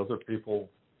 Other people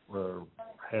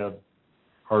had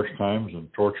harsh times,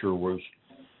 and torture was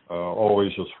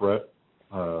always a threat.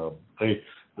 They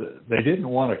didn't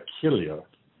want to kill you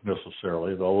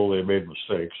necessarily, although they made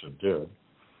mistakes and did.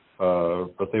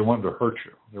 But they wanted to hurt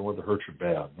you. They wanted to hurt you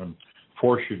bad and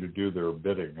force you to do their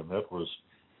bidding, and that was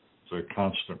the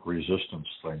constant resistance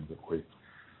thing that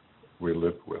we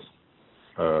lived with.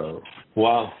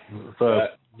 Wow.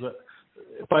 But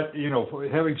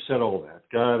having said all that,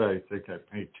 God, I think I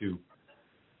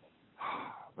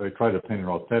try to paint an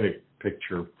authentic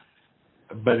picture.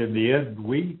 But in the end,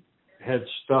 we had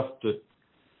stuff that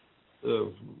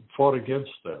fought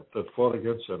against that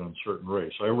uncertain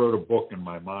race. I wrote a book in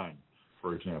my mind,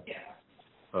 for example.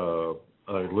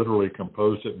 I literally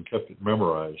composed it and kept it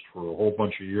memorized for a whole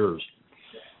bunch of years.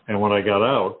 And when I got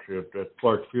out at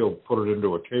Clark Field, put it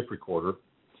into a tape recorder,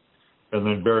 and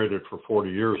then buried it for 40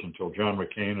 years until John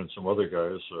McCain and some other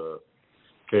guys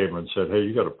came and said, hey,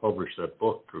 you got to publish that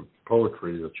book of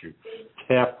poetry that you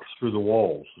tapped through the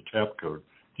walls, the tap code.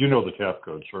 You know the tap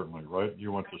code, certainly, right?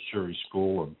 You went to Siri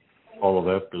school, and all of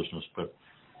that business. But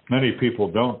many people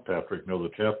don't, Patrick, know the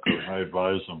tap code, and I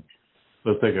advise them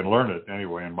that they can learn it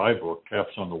anyway. In my book,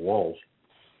 Taps on the Walls,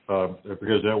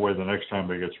 because that way the next time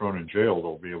they get thrown in jail,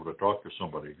 they'll be able to talk to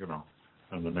somebody,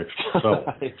 in the next cell,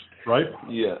 right?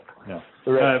 Yeah.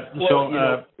 Right.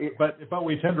 Well, but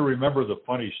we tend to remember the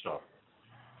funny stuff,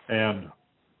 and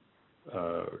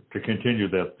to continue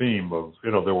that theme of,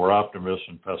 there were optimists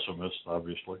and pessimists,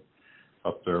 obviously,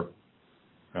 up there,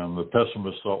 and the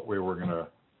pessimists thought we were going to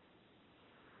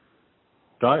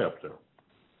die up there.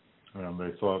 And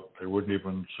they thought they wouldn't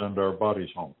even send our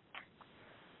bodies home.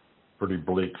 Pretty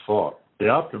bleak thought. The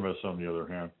optimists, on the other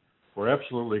hand, were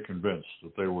absolutely convinced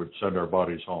that they would send our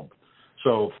bodies home.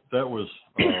 So that was,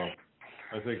 I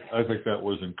think that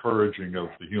was encouraging of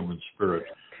the human spirit,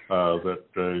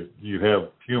 that you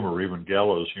have humor, even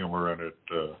gallows humor, and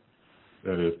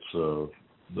it's the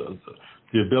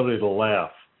ability to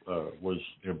laugh was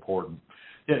important.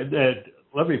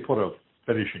 Let me put a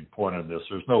finishing point on this.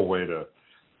 There's no way to.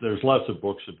 There's lots of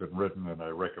books that have been written, and I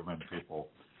recommend people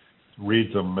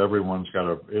read them. Everyone's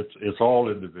got it's all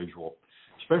individual,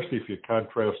 especially if you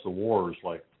contrast the wars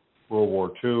like World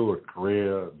War II and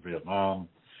Korea and Vietnam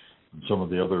and some of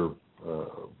the other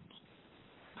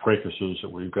fracases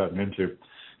that we've gotten into.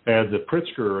 And the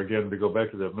Pritzker, again, to go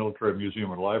back to that military museum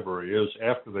and library, is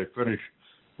after they finish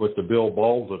with the Bill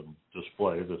Baldwin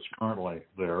display that's currently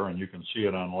there, and you can see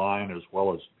it online as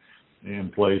well as in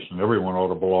place, and everyone ought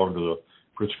to belong to the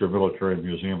Pritzker Military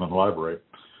Museum and Library.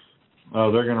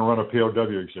 They're going to run a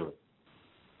POW exhibit,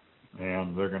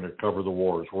 and they're going to cover the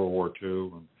wars, World War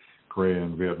II and Korea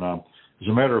and Vietnam. As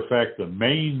a matter of fact, the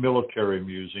Maine Military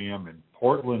Museum in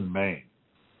Portland, Maine,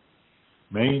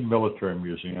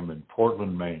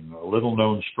 a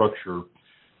little-known structure,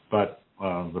 but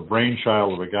the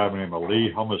brainchild of a guy named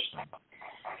Lee Humiston,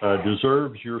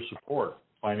 deserves your support,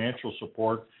 financial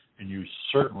support. And you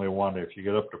certainly want to, if you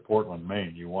get up to Portland,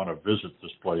 Maine, you want to visit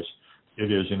this place. It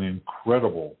is an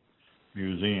incredible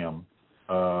museum.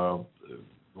 While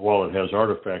it has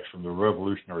artifacts from the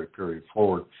Revolutionary period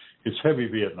forward, it's heavy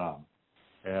Vietnam.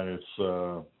 And it's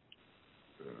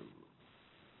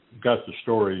got the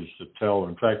stories to tell.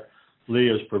 In fact, Lee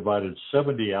has provided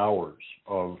 70 hours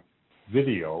of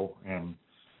video and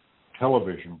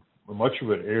television. Much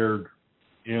of it aired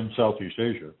in Southeast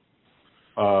Asia.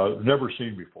 Never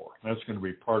seen before. That's going to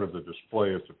be part of the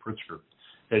display at the Pritzker.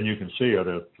 And you can see it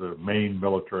at the Maine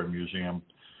Military Museum.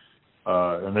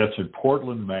 And that's in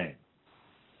Portland, Maine.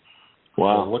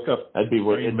 Wow. So look up that'd be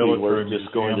worth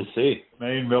just going to see.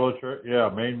 Maine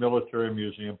Military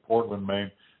Museum, Portland, Maine.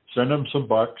 Send them some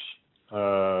bucks.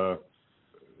 Lee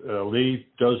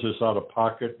does this out of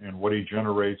pocket, and what he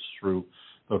generates through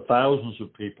the thousands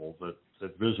of people that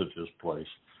visit his place.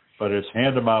 But it's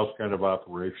hand-to-mouth kind of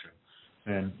operation.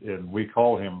 And we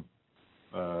call him,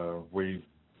 we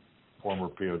former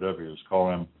POWs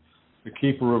call him the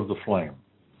keeper of the flame.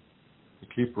 The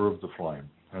keeper of the flame.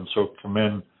 And so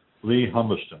commend Lee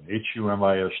Humiston,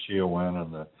 Humiston,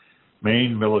 and the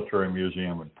Maine Military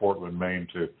Museum in Portland, Maine,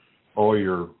 to all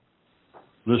your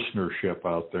listenership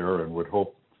out there, and would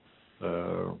hope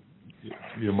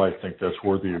you might think that's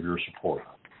worthy of your support.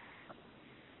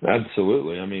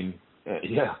 Absolutely. I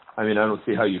don't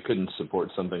see how you couldn't support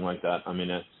something like that. I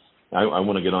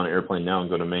want to get on an airplane now and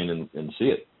go to Maine and see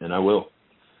it, and I will.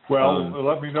 Well,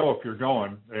 let me know if you're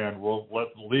going, and we'll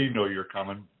let Lee know you're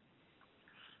coming,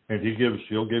 and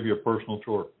he'll give you a personal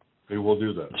tour. He will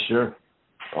do that. Sure.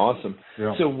 Awesome.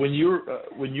 Yeah. So when you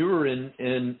were in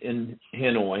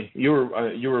Hanoi, you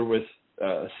were with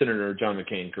Senator John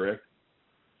McCain, correct?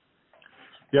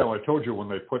 Yeah, well, I told you when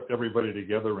they put everybody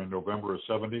together in November of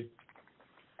 '70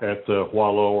 at the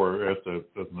Hualo, or it's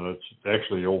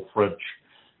actually the old French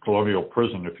colonial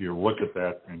prison. If you look at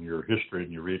that in your history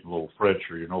and you read a little French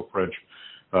or you know French,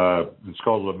 it's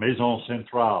called La Maison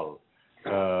Centrale,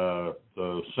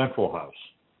 the Central House,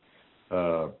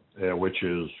 which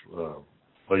is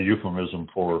a euphemism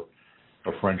for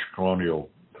a French colonial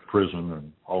prison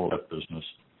and all of that business.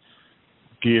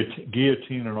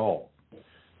 Guillotine and all.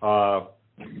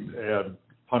 And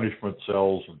punishment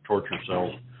cells and torture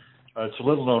cells. It's a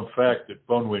little known fact that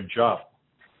Bonwin Giap,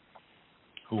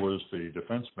 who was the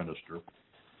defense minister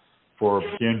for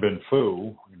Dien Bien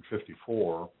Phu in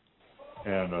 '54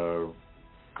 and a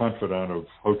confidant of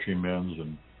Ho Chi Minh's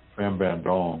and Pham Van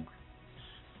Dong,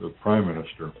 the prime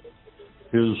minister,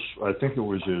 I think it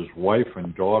was his wife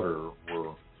and daughter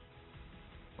were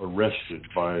arrested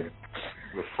by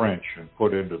the French and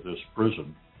put into this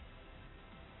prison,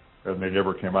 and they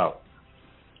never came out.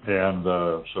 And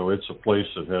so it's a place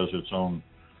that has its own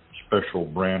special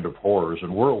brand of horrors,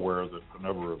 and we're aware that the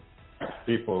number of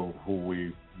people who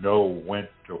we know went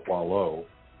to Hualo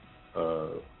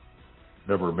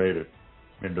never made it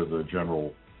into the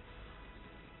general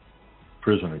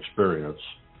prison experience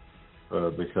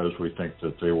because we think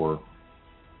that they were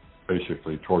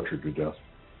basically tortured to death.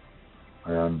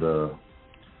 And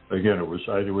again, it was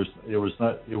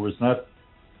not.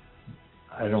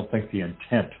 I don't think the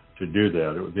intent to do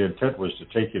that. The intent was to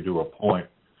take you to a point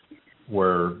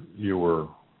where you were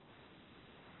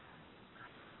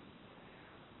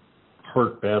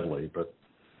hurt badly, but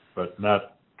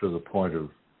not to the point of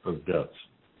death.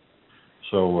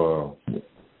 So,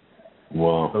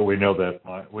 wow. But we know that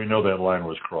line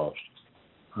was crossed.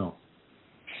 Oh.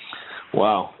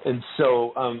 Wow. And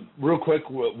so, real quick,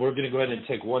 we're going to go ahead and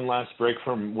take one last break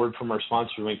from our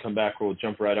sponsor. When we come back, we'll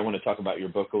jump right. I want to talk about your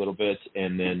book a little bit,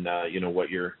 and then what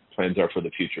your plans are for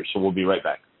the future. So we'll be right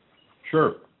back.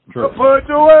 Sure. Put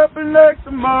your weapon next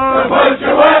to mine. Put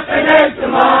your weapon next to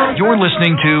mine. You're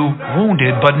listening to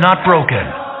Wounded But Not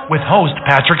Broken with host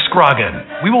Patrick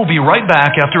Scroggin. We will be right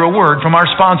back after a word from our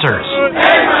sponsors.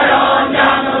 Hey, right on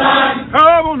down the line.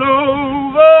 Come on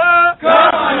over. Come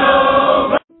on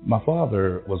over. My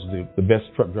father was the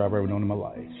best truck driver I've ever known in my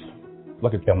life,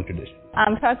 like a family tradition.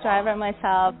 I'm a truck driver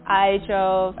myself. I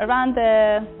drove around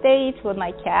the state with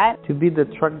my cat. To be the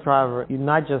truck driver, you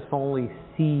not just only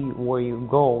see where you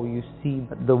go, you see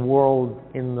the world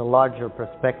in the larger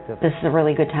perspective. This is a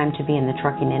really good time to be in the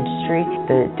trucking industry.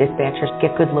 The dispatchers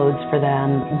get good loads for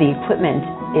them. The equipment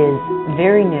is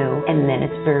very new, and then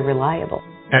it's very reliable.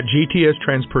 At GTS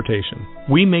Transportation,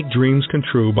 we make dreams come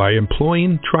true by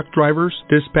employing truck drivers,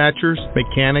 dispatchers,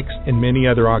 mechanics, and many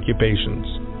other occupations.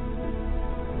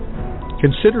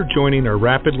 Consider joining our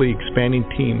rapidly expanding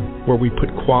team where we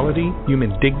put quality,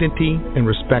 human dignity, and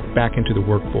respect back into the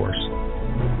workforce.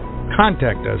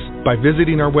 Contact us by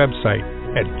visiting our website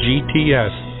at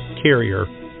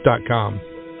gtscarrier.com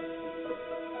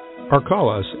or call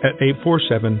us at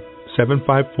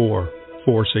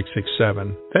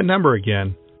 847-754-4667. That number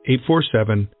again,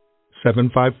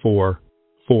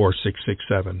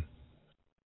 847-754-4667.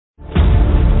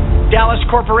 Dallas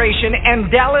Corporation and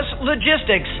Dallas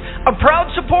Logistics, a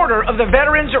proud supporter of the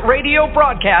Veterans Radio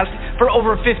broadcast for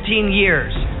over 15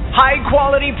 years.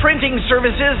 High-quality printing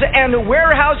services and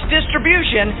warehouse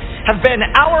distribution have been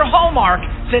our hallmark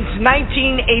since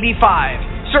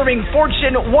 1985, serving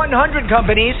Fortune 100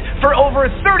 companies for over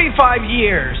 35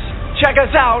 years. Check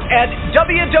us out at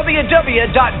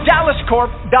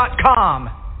www.dallascorp.com.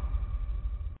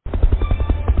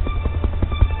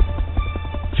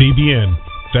 VBN,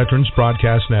 Veterans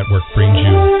Broadcast Network, brings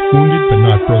you Wounded But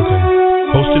Not Broken,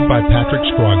 hosted by Patrick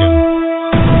Scroggin.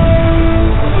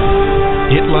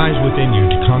 It lies within you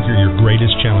to conquer your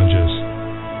greatest challenges.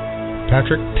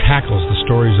 Patrick tackles the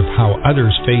stories of how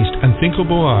others faced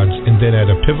unthinkable odds, and then at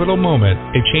a pivotal moment,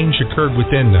 a change occurred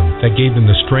within them that gave them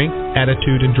the strength,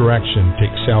 attitude, and direction to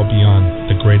excel beyond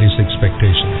the greatest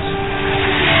expectations.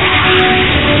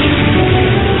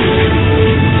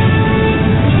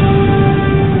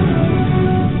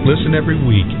 Listen every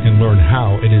week and learn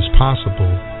how it is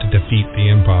possible to defeat the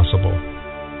impossible.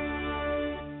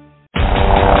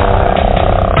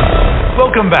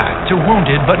 Welcome back to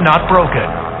Wounded But Not Broken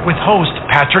with host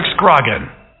Patrick Scroggin.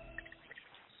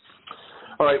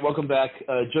 All right, welcome back.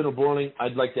 General Borling,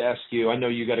 I'd like to ask you, I know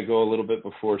you got to go a little bit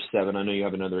before 7. I know you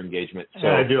have another engagement. So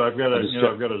yeah, I do. I've got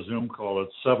a Zoom call at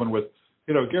 7 with,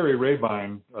 Gary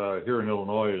Rabine here in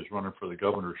Illinois is running for the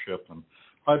governorship, and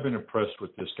I've been impressed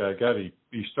with this guy.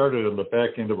 He started on the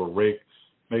back end of a rake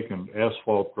making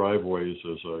asphalt driveways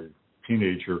as a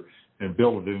teenager and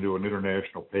built it into an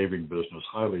international paving business,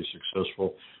 highly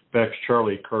successful. Backs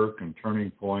Charlie Kirk and Turning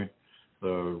Point.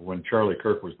 When Charlie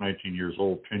Kirk was 19 years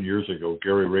old, 10 years ago,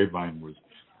 Gary Rabine was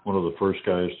one of the first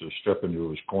guys to step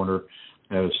into his corner.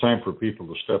 And it's time for people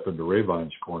to step into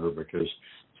Rabine's corner because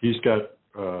he's got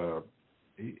the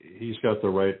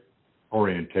right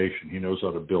orientation. He knows how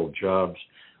to build jobs.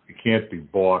 He can't be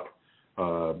bought.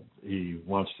 He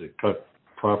wants to cut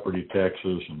property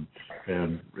taxes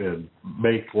and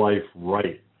make life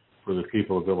right for the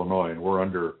people of Illinois. And we're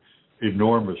under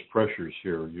enormous pressures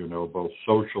here, both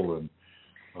social and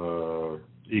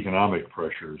economic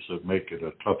pressures that make it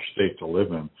a tough state to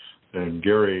live in. And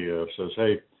Gary says,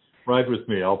 hey, ride with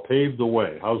me. I'll pave the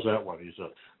way. How's that one? He's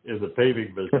in the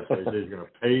paving business. He's going to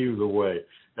pave the way.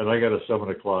 And I got a 7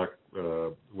 o'clock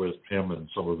with him and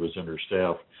some of his inner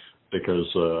staff because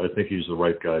I think he's the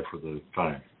right guy for the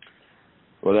time.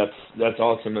 Well, that's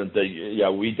awesome.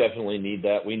 We definitely need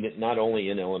that. We not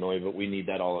only in Illinois, but we need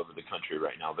that all over the country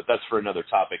right now. But that's for another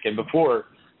topic. And before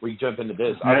we jump into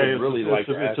this, I would really like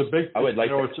to ask.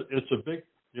 It's a big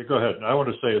Yeah, go ahead. I want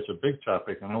to say it's a big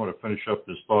topic, and I want to finish up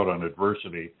this thought on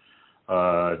adversity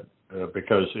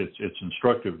because it's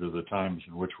instructive to the times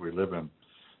in which we live in.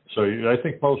 So I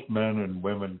think most men and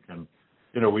women can,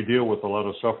 we deal with a lot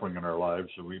of suffering in our lives.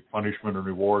 So punishment and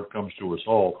reward comes to us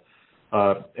all,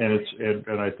 and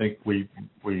I think I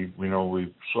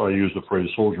use the phrase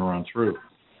 "soldier on through."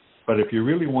 But if you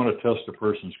really want to test a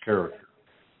person's character,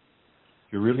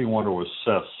 if you really want to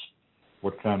assess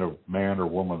what kind of man or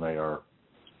woman they are,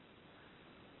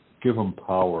 give them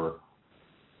power,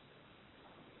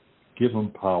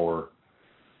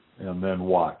 and then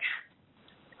watch,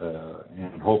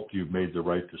 and hope you've made the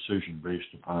right decision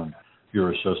based upon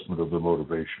your assessment of the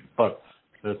motivation. But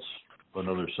that's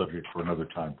another subject for another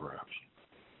time, perhaps.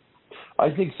 I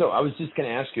think so. I was just going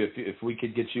to ask you if we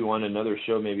could get you on another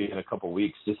show maybe in a couple of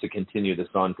weeks just to continue this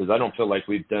on, because I don't feel like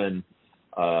we've done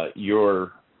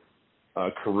your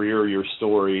career, your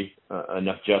story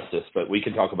enough justice, but we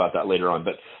can talk about that later on.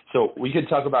 But so we could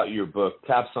talk about your book,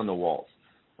 Taps on the Walls.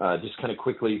 Just kind of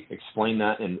quickly explain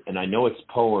that. And I know it's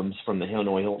poems from the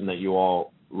Hanoi Hilton that you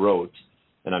all wrote,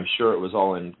 and I'm sure it was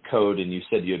all in code, and you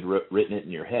said you had written it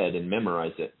in your head and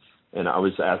memorized it. And I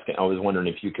was wondering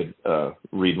if you could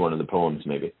read one of the poems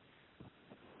maybe.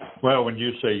 Well, when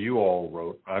you say you all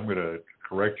wrote, I'm going to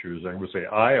correct you. I'm going to say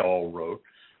I all wrote.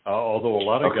 Although a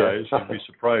lot of guys, you'd be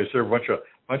surprised, there are a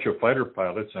bunch of fighter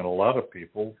pilots, and a lot of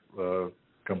people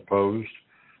composed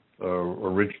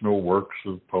original works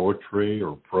of poetry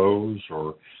or prose,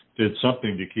 or did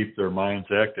something to keep their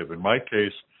minds active. In my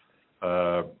case,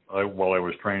 while I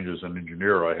was trained as an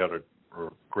engineer, I had a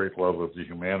great love of the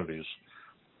humanities,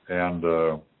 and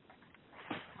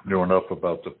knew enough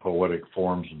about the poetic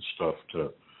forms and stuff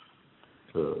to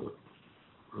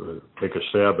take a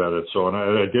stab at it. So, and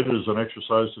I did it as an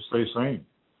exercise to stay sane,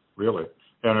 really.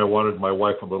 And I wanted my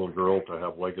wife and little girl to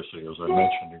have legacy, as I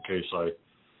mentioned, in case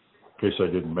I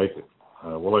didn't make it.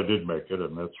 Well, I did make it,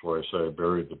 and that's why I say I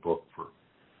buried the book for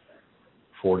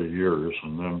 40 years.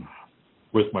 And then,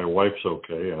 with my wife's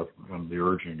okay, and the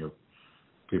urging of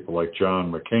people like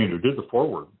John McCain, who did the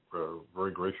foreword,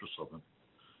 very gracious of him.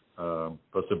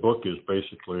 But the book is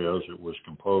basically as it was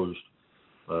composed,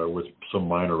 with some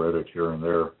minor edit here and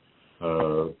there,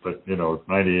 but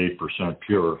 98%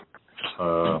 pure.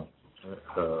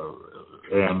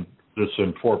 And it's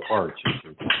in 4 parts.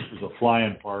 There's a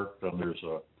flying part, then there's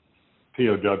a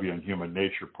POW and human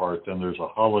nature part, then there's a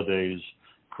holidays,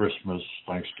 Christmas,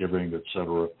 Thanksgiving,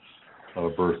 etc.,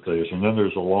 birthdays, and then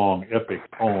there's a long epic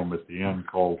poem at the end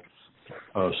called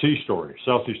Sea Story,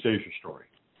 Southeast Asia Story,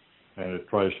 and it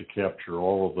tries to capture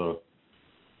all of the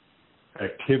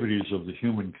activities of the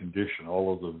human condition,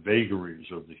 all of the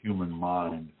vagaries of the human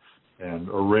mind, and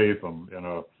array them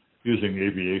using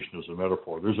aviation as a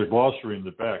metaphor. There's a glossary in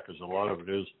the back, because a lot of it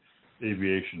is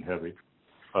aviation heavy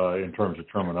in terms of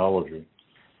terminology,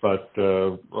 but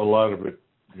a lot of it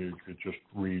just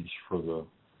reads for the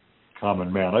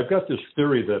common man. I've got this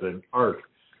theory that in art,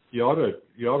 you ought to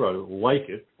like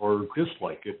it or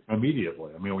dislike it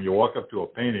immediately. I mean, when you walk up to a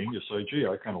painting, you say, "Gee,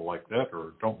 I kind of like that,"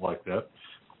 or "Don't like that."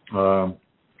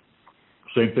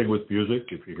 Same thing with music.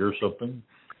 If you hear something,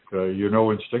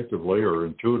 instinctively or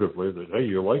intuitively that, hey,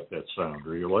 you like that sound,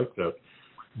 or you like that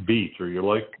beat, or you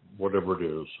like whatever it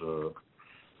is. You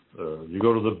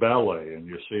go to the ballet and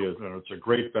you see it, and it's a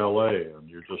great ballet, and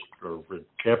you're just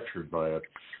captured by it.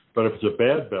 But if it's a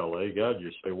bad ballet, God,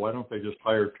 you say, why don't they just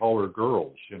hire taller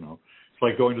girls? It's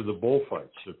like going to the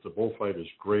bullfights. If the bullfight is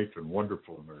great and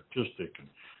wonderful and artistic and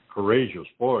courageous,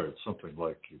 boy, it's something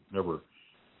like you'd never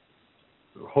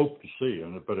hope to see.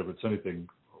 But if it's anything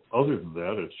other than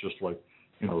that, it's just like,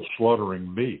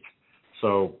 slaughtering meat.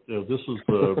 So this is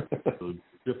the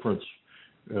difference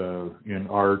in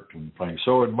art and things.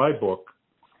 So in my book,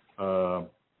 I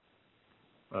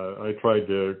tried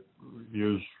to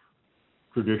use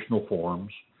traditional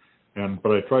forms,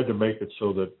 but I tried to make it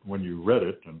so that when you read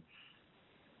it, and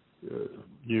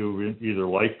you either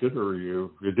liked it or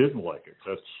you didn't like it.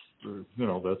 That's the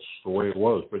way it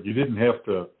was. But you didn't have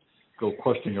to go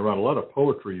questioning around. A lot of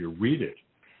poetry, you read it,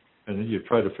 and then you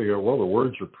try to figure out, well, the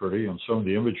words are pretty and some of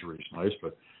the imagery is nice,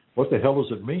 but what the hell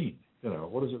does it mean?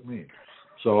 What does it mean?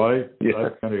 So I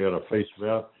kind of had a face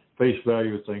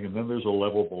value thing, and then there's a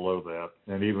level below that.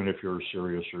 And even if you're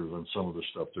seriouser than some of the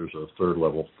stuff, there's a third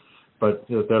level. But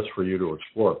that's for you to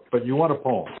explore. But you want a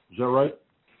poem, is that right?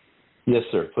 Yes,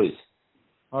 sir, please.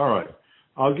 All right.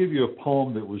 I'll give you a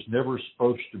poem that was never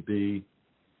supposed to be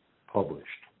published,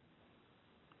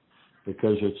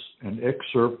 because it's an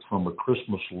excerpt from a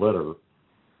Christmas letter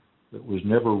that was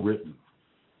never written,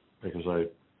 because I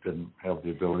didn't have the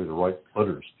ability to write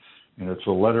letters. And it's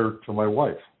a letter to my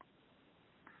wife.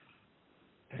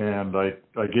 And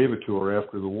I gave it to her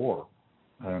after the war.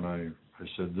 And I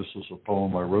said, this is a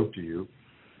poem I wrote to you,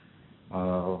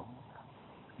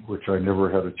 which I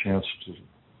never had a chance to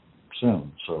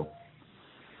send. So,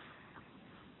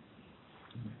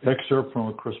 excerpt from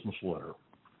a Christmas letter.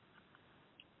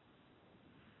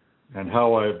 And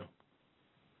how I've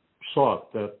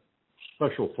sought that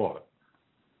special thought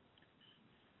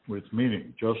with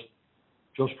meaning just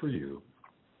for you.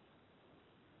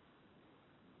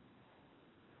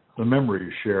 The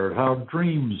memories shared, how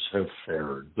dreams have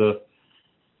fared, the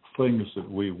things that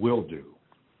we will do.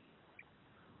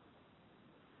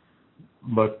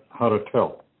 But how to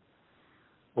tell,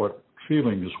 what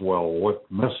feelings well, what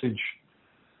message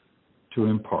to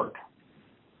impart.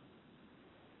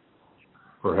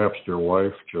 Perhaps, dear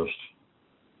wife, just,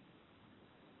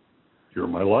 you're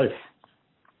my life.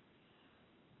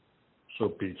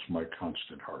 So beats my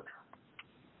constant heart.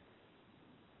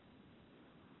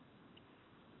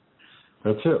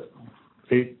 That's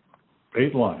it.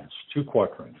 Eight lines, 2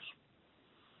 quatrains.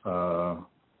 And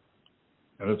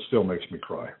it still makes me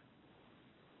cry.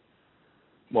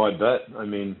 Well, I bet. I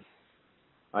mean,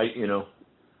 I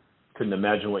couldn't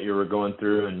imagine what you were going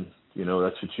through, and,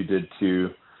 that's what you did to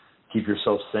keep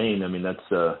yourself sane. I mean, that's,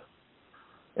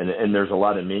 and there's a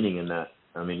lot of meaning in that.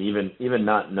 I mean, even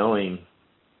not knowing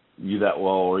you that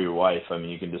well or your wife, I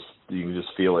mean, you can just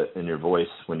feel it in your voice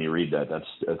when you read that.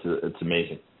 It's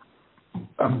amazing.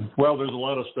 Well, there's a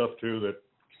lot of stuff too that,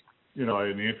 in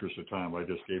the interest of time, I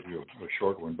just gave you a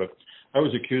short one. But I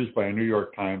was accused by a New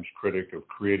York Times critic of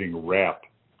creating rap,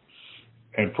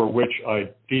 and for which I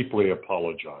deeply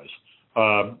apologize.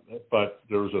 But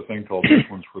there was a thing called This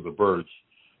One's for the Birds,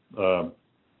 and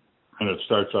it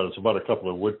starts out, it's about a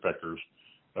couple of woodpeckers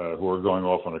who are going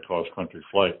off on a cross-country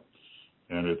flight,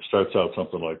 and it starts out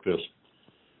something like this.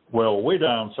 Well, way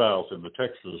down south in the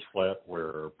Texas flat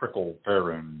where Prickle Pear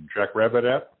and Jackrabbit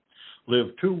at, live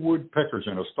 2 woodpeckers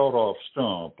in a start-off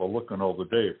stump, a-looking all the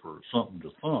day for something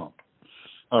to thump.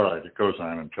 All right, it goes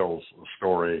on and tells a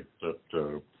story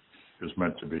that is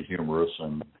meant to be humorous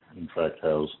and, in fact,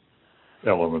 has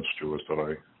elements to it that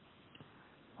I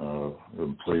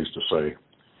am pleased to say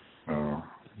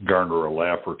garner a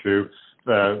laugh or two.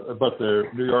 But the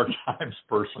New York Times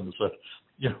person said,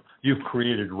 you've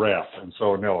created rap, and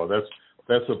so no,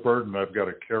 that's a burden I've got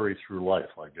to carry through life,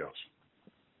 I guess.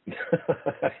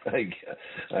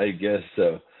 I guess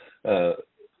so.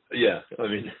 Yeah, I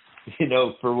mean,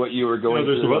 for what you were going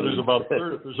through.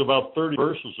 There's about 30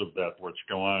 verses of that which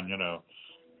go on.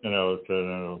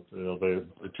 The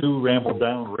 2 rambled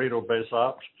down Rado Bay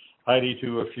hops. Heidi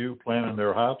to a few planning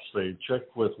their hops. They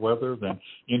checked with weather, then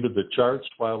into the charts,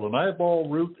 filed an eyeball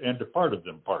route, and departed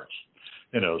them parts.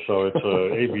 So it's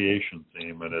an aviation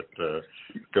theme, and it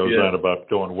goes on about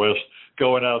going west,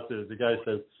 going out. The guy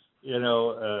says,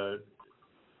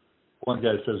 one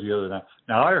guy says the other night,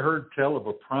 now I heard tell of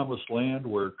a promised land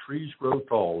where trees grow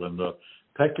tall and the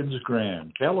peckins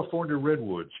grand. California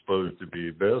redwoods supposed to be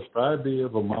best. I'd be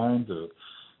of a mind to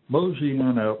mosey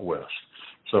on out west.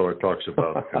 So it talks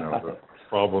about the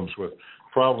problems with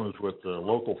the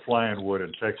local flying wood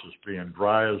in Texas being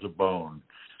dry as a bone.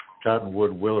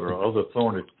 Cottonwood, willow, or other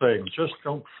thorny things just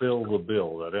don't fill the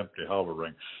bill, that empty hollow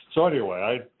ring. So anyway,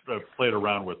 I played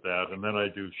around with that, and then I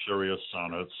do serious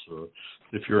sonnets.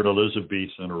 If you're an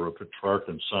Elizabethan or a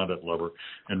Petrarchan sonnet lover,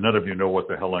 and none of you know what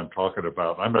the hell I'm talking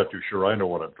about, I'm not too sure I know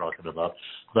what I'm talking about,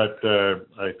 but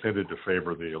I tended to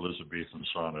favor the Elizabethan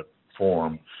sonnet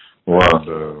form.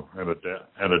 Wow.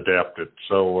 And adapt it.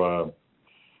 So,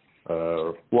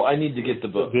 well, I need to get the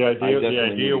book. The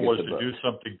idea was to do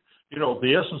something.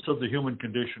 The essence of the human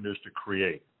condition is to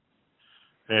create,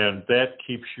 and that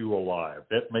keeps you alive.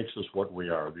 That makes us what we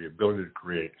are, the ability to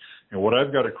create. And what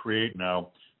I've got to create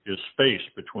now is space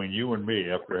between you and me.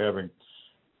 After having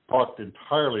talked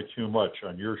entirely too much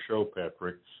on your show,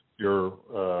 Patrick, you're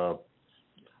a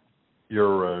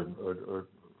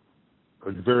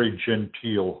very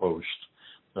genteel host,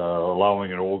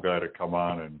 allowing an old guy to come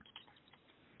on and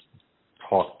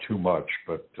talk too much,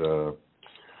 but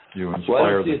you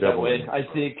inspire the devil. That way.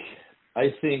 I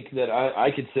think that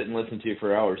I could sit and listen to you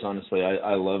for hours. Honestly,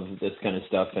 I love this kind of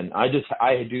stuff, and I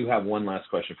do have one last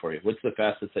question for you. What's the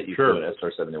fastest that you flew at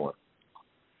SR-71?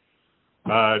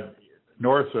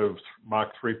 North of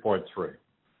Mach 3.3.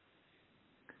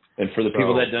 And for the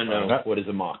people that don't know, what is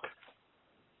a Mach?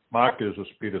 Mach is the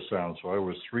speed of sound, so I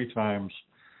was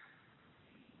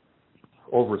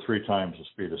over 3 times the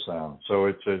speed of sound. So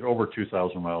it's at over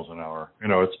 2,000 miles an hour.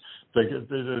 They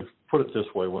put it this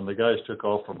way: when the guys took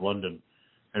off from London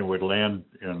and would land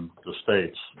in the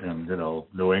States, in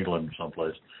New England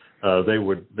someplace, they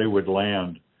would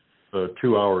land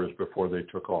 2 hours before they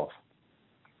took off.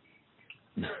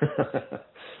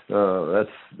 That's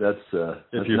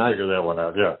if you figure that one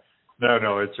out, yeah.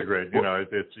 No, it's a great.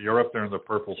 It's you're up there in the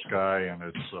purple sky, and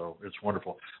it's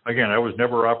wonderful. Again, I was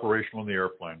never operational in the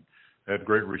airplane. I had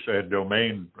I had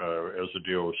domain as a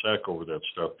DOSEC over that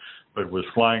stuff, but was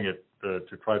flying it to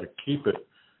try to keep it,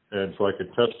 and so I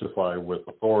could testify with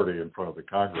authority in front of the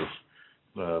Congress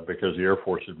because the Air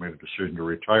Force had made a decision to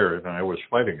retire it, and I was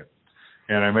fighting it.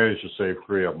 And I managed to save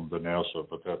 3 of them to NASA,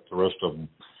 but the rest of them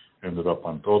ended up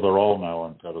on. Oh, they're all now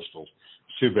on pedestals.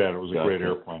 It's too bad. It was a great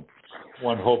airplane.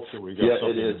 One hopes that we got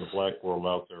something in the black world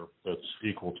out there that's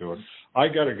equal to it. I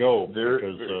got to go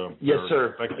because they're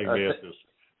expecting me at this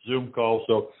Zoom call.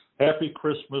 So happy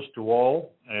Christmas to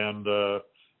all, and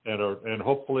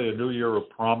hopefully a new year of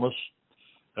promise.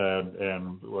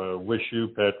 And wish you,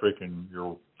 Patrick, and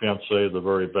your fiancée the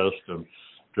very best, and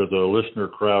to the listener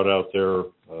crowd out there,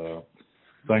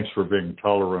 thanks for being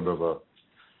tolerant of a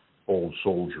old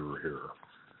soldier here.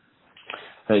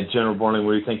 Hey, General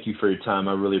Barney, thank you for your time.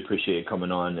 I really appreciate you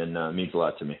coming on, and it means a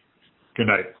lot to me. Good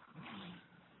night.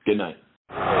 Good night.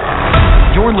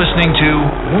 You're listening to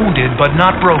Wounded But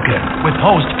Not Broken with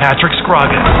host Patrick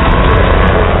Scroggins.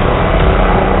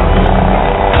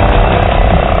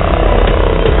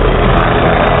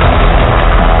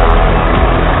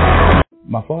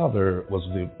 My father was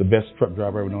the best truck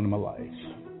driver I've ever known in my life,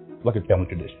 like a family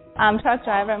tradition. I'm a truck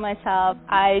driver myself.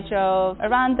 I drove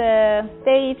around the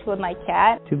state with my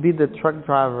cat. To be the truck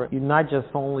driver, you not just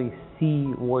only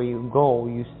see where you go,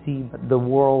 you see the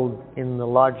world in the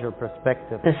larger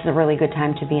perspective. This is a really good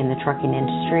time to be in the trucking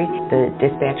industry. The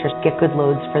dispatchers get good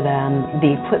loads for them.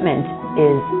 The equipment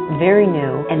is very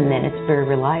new, and then it's very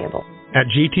reliable. At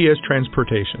GTS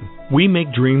Transportation, we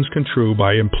make dreams come true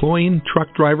by employing truck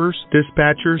drivers,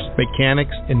 dispatchers,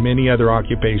 mechanics, and many other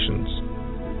occupations.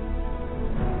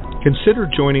 Consider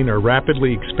joining our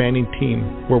rapidly expanding team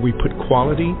where we put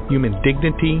quality, human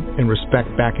dignity, and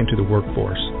respect back into the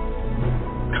workforce.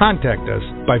 Contact us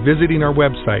by visiting our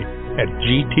website at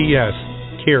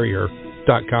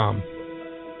gtscarrier.com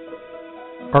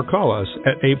or call us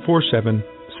at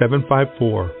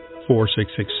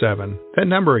 847-754-4667. That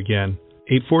number again,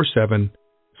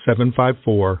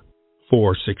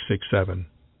 847-754-4667.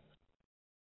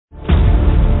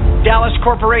 Dallas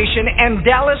Corporation and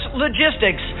Dallas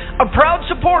Logistics, a proud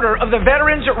supporter of the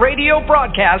Veterans Radio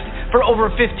broadcast for over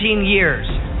 15 years.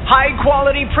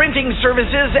 High-quality printing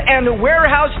services and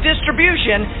warehouse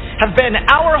distribution have been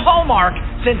our hallmark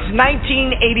since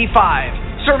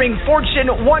 1985, serving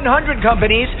Fortune 100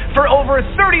 companies for over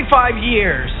 35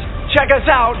 years. Check us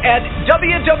out at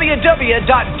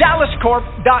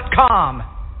www.dallascorp.com.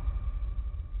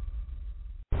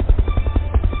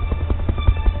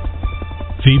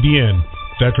 VBN,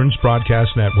 Veterans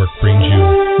Broadcast Network, brings you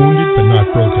Wounded But Not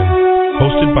Broken,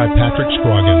 hosted by Patrick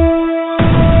Scroggins.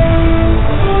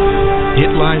 It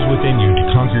lies within you to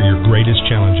conquer your greatest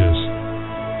challenges.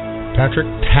 Patrick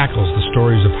tackles the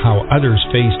stories of how others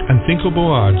faced unthinkable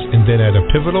odds, and then at a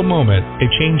pivotal moment, a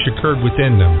change occurred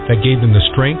within them that gave them the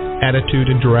strength, attitude,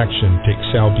 and direction to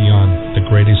excel beyond the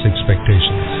greatest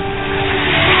expectations.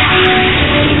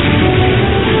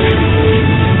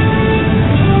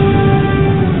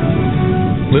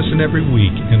 Listen every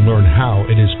week and learn how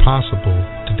it is possible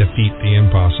to defeat the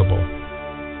impossible.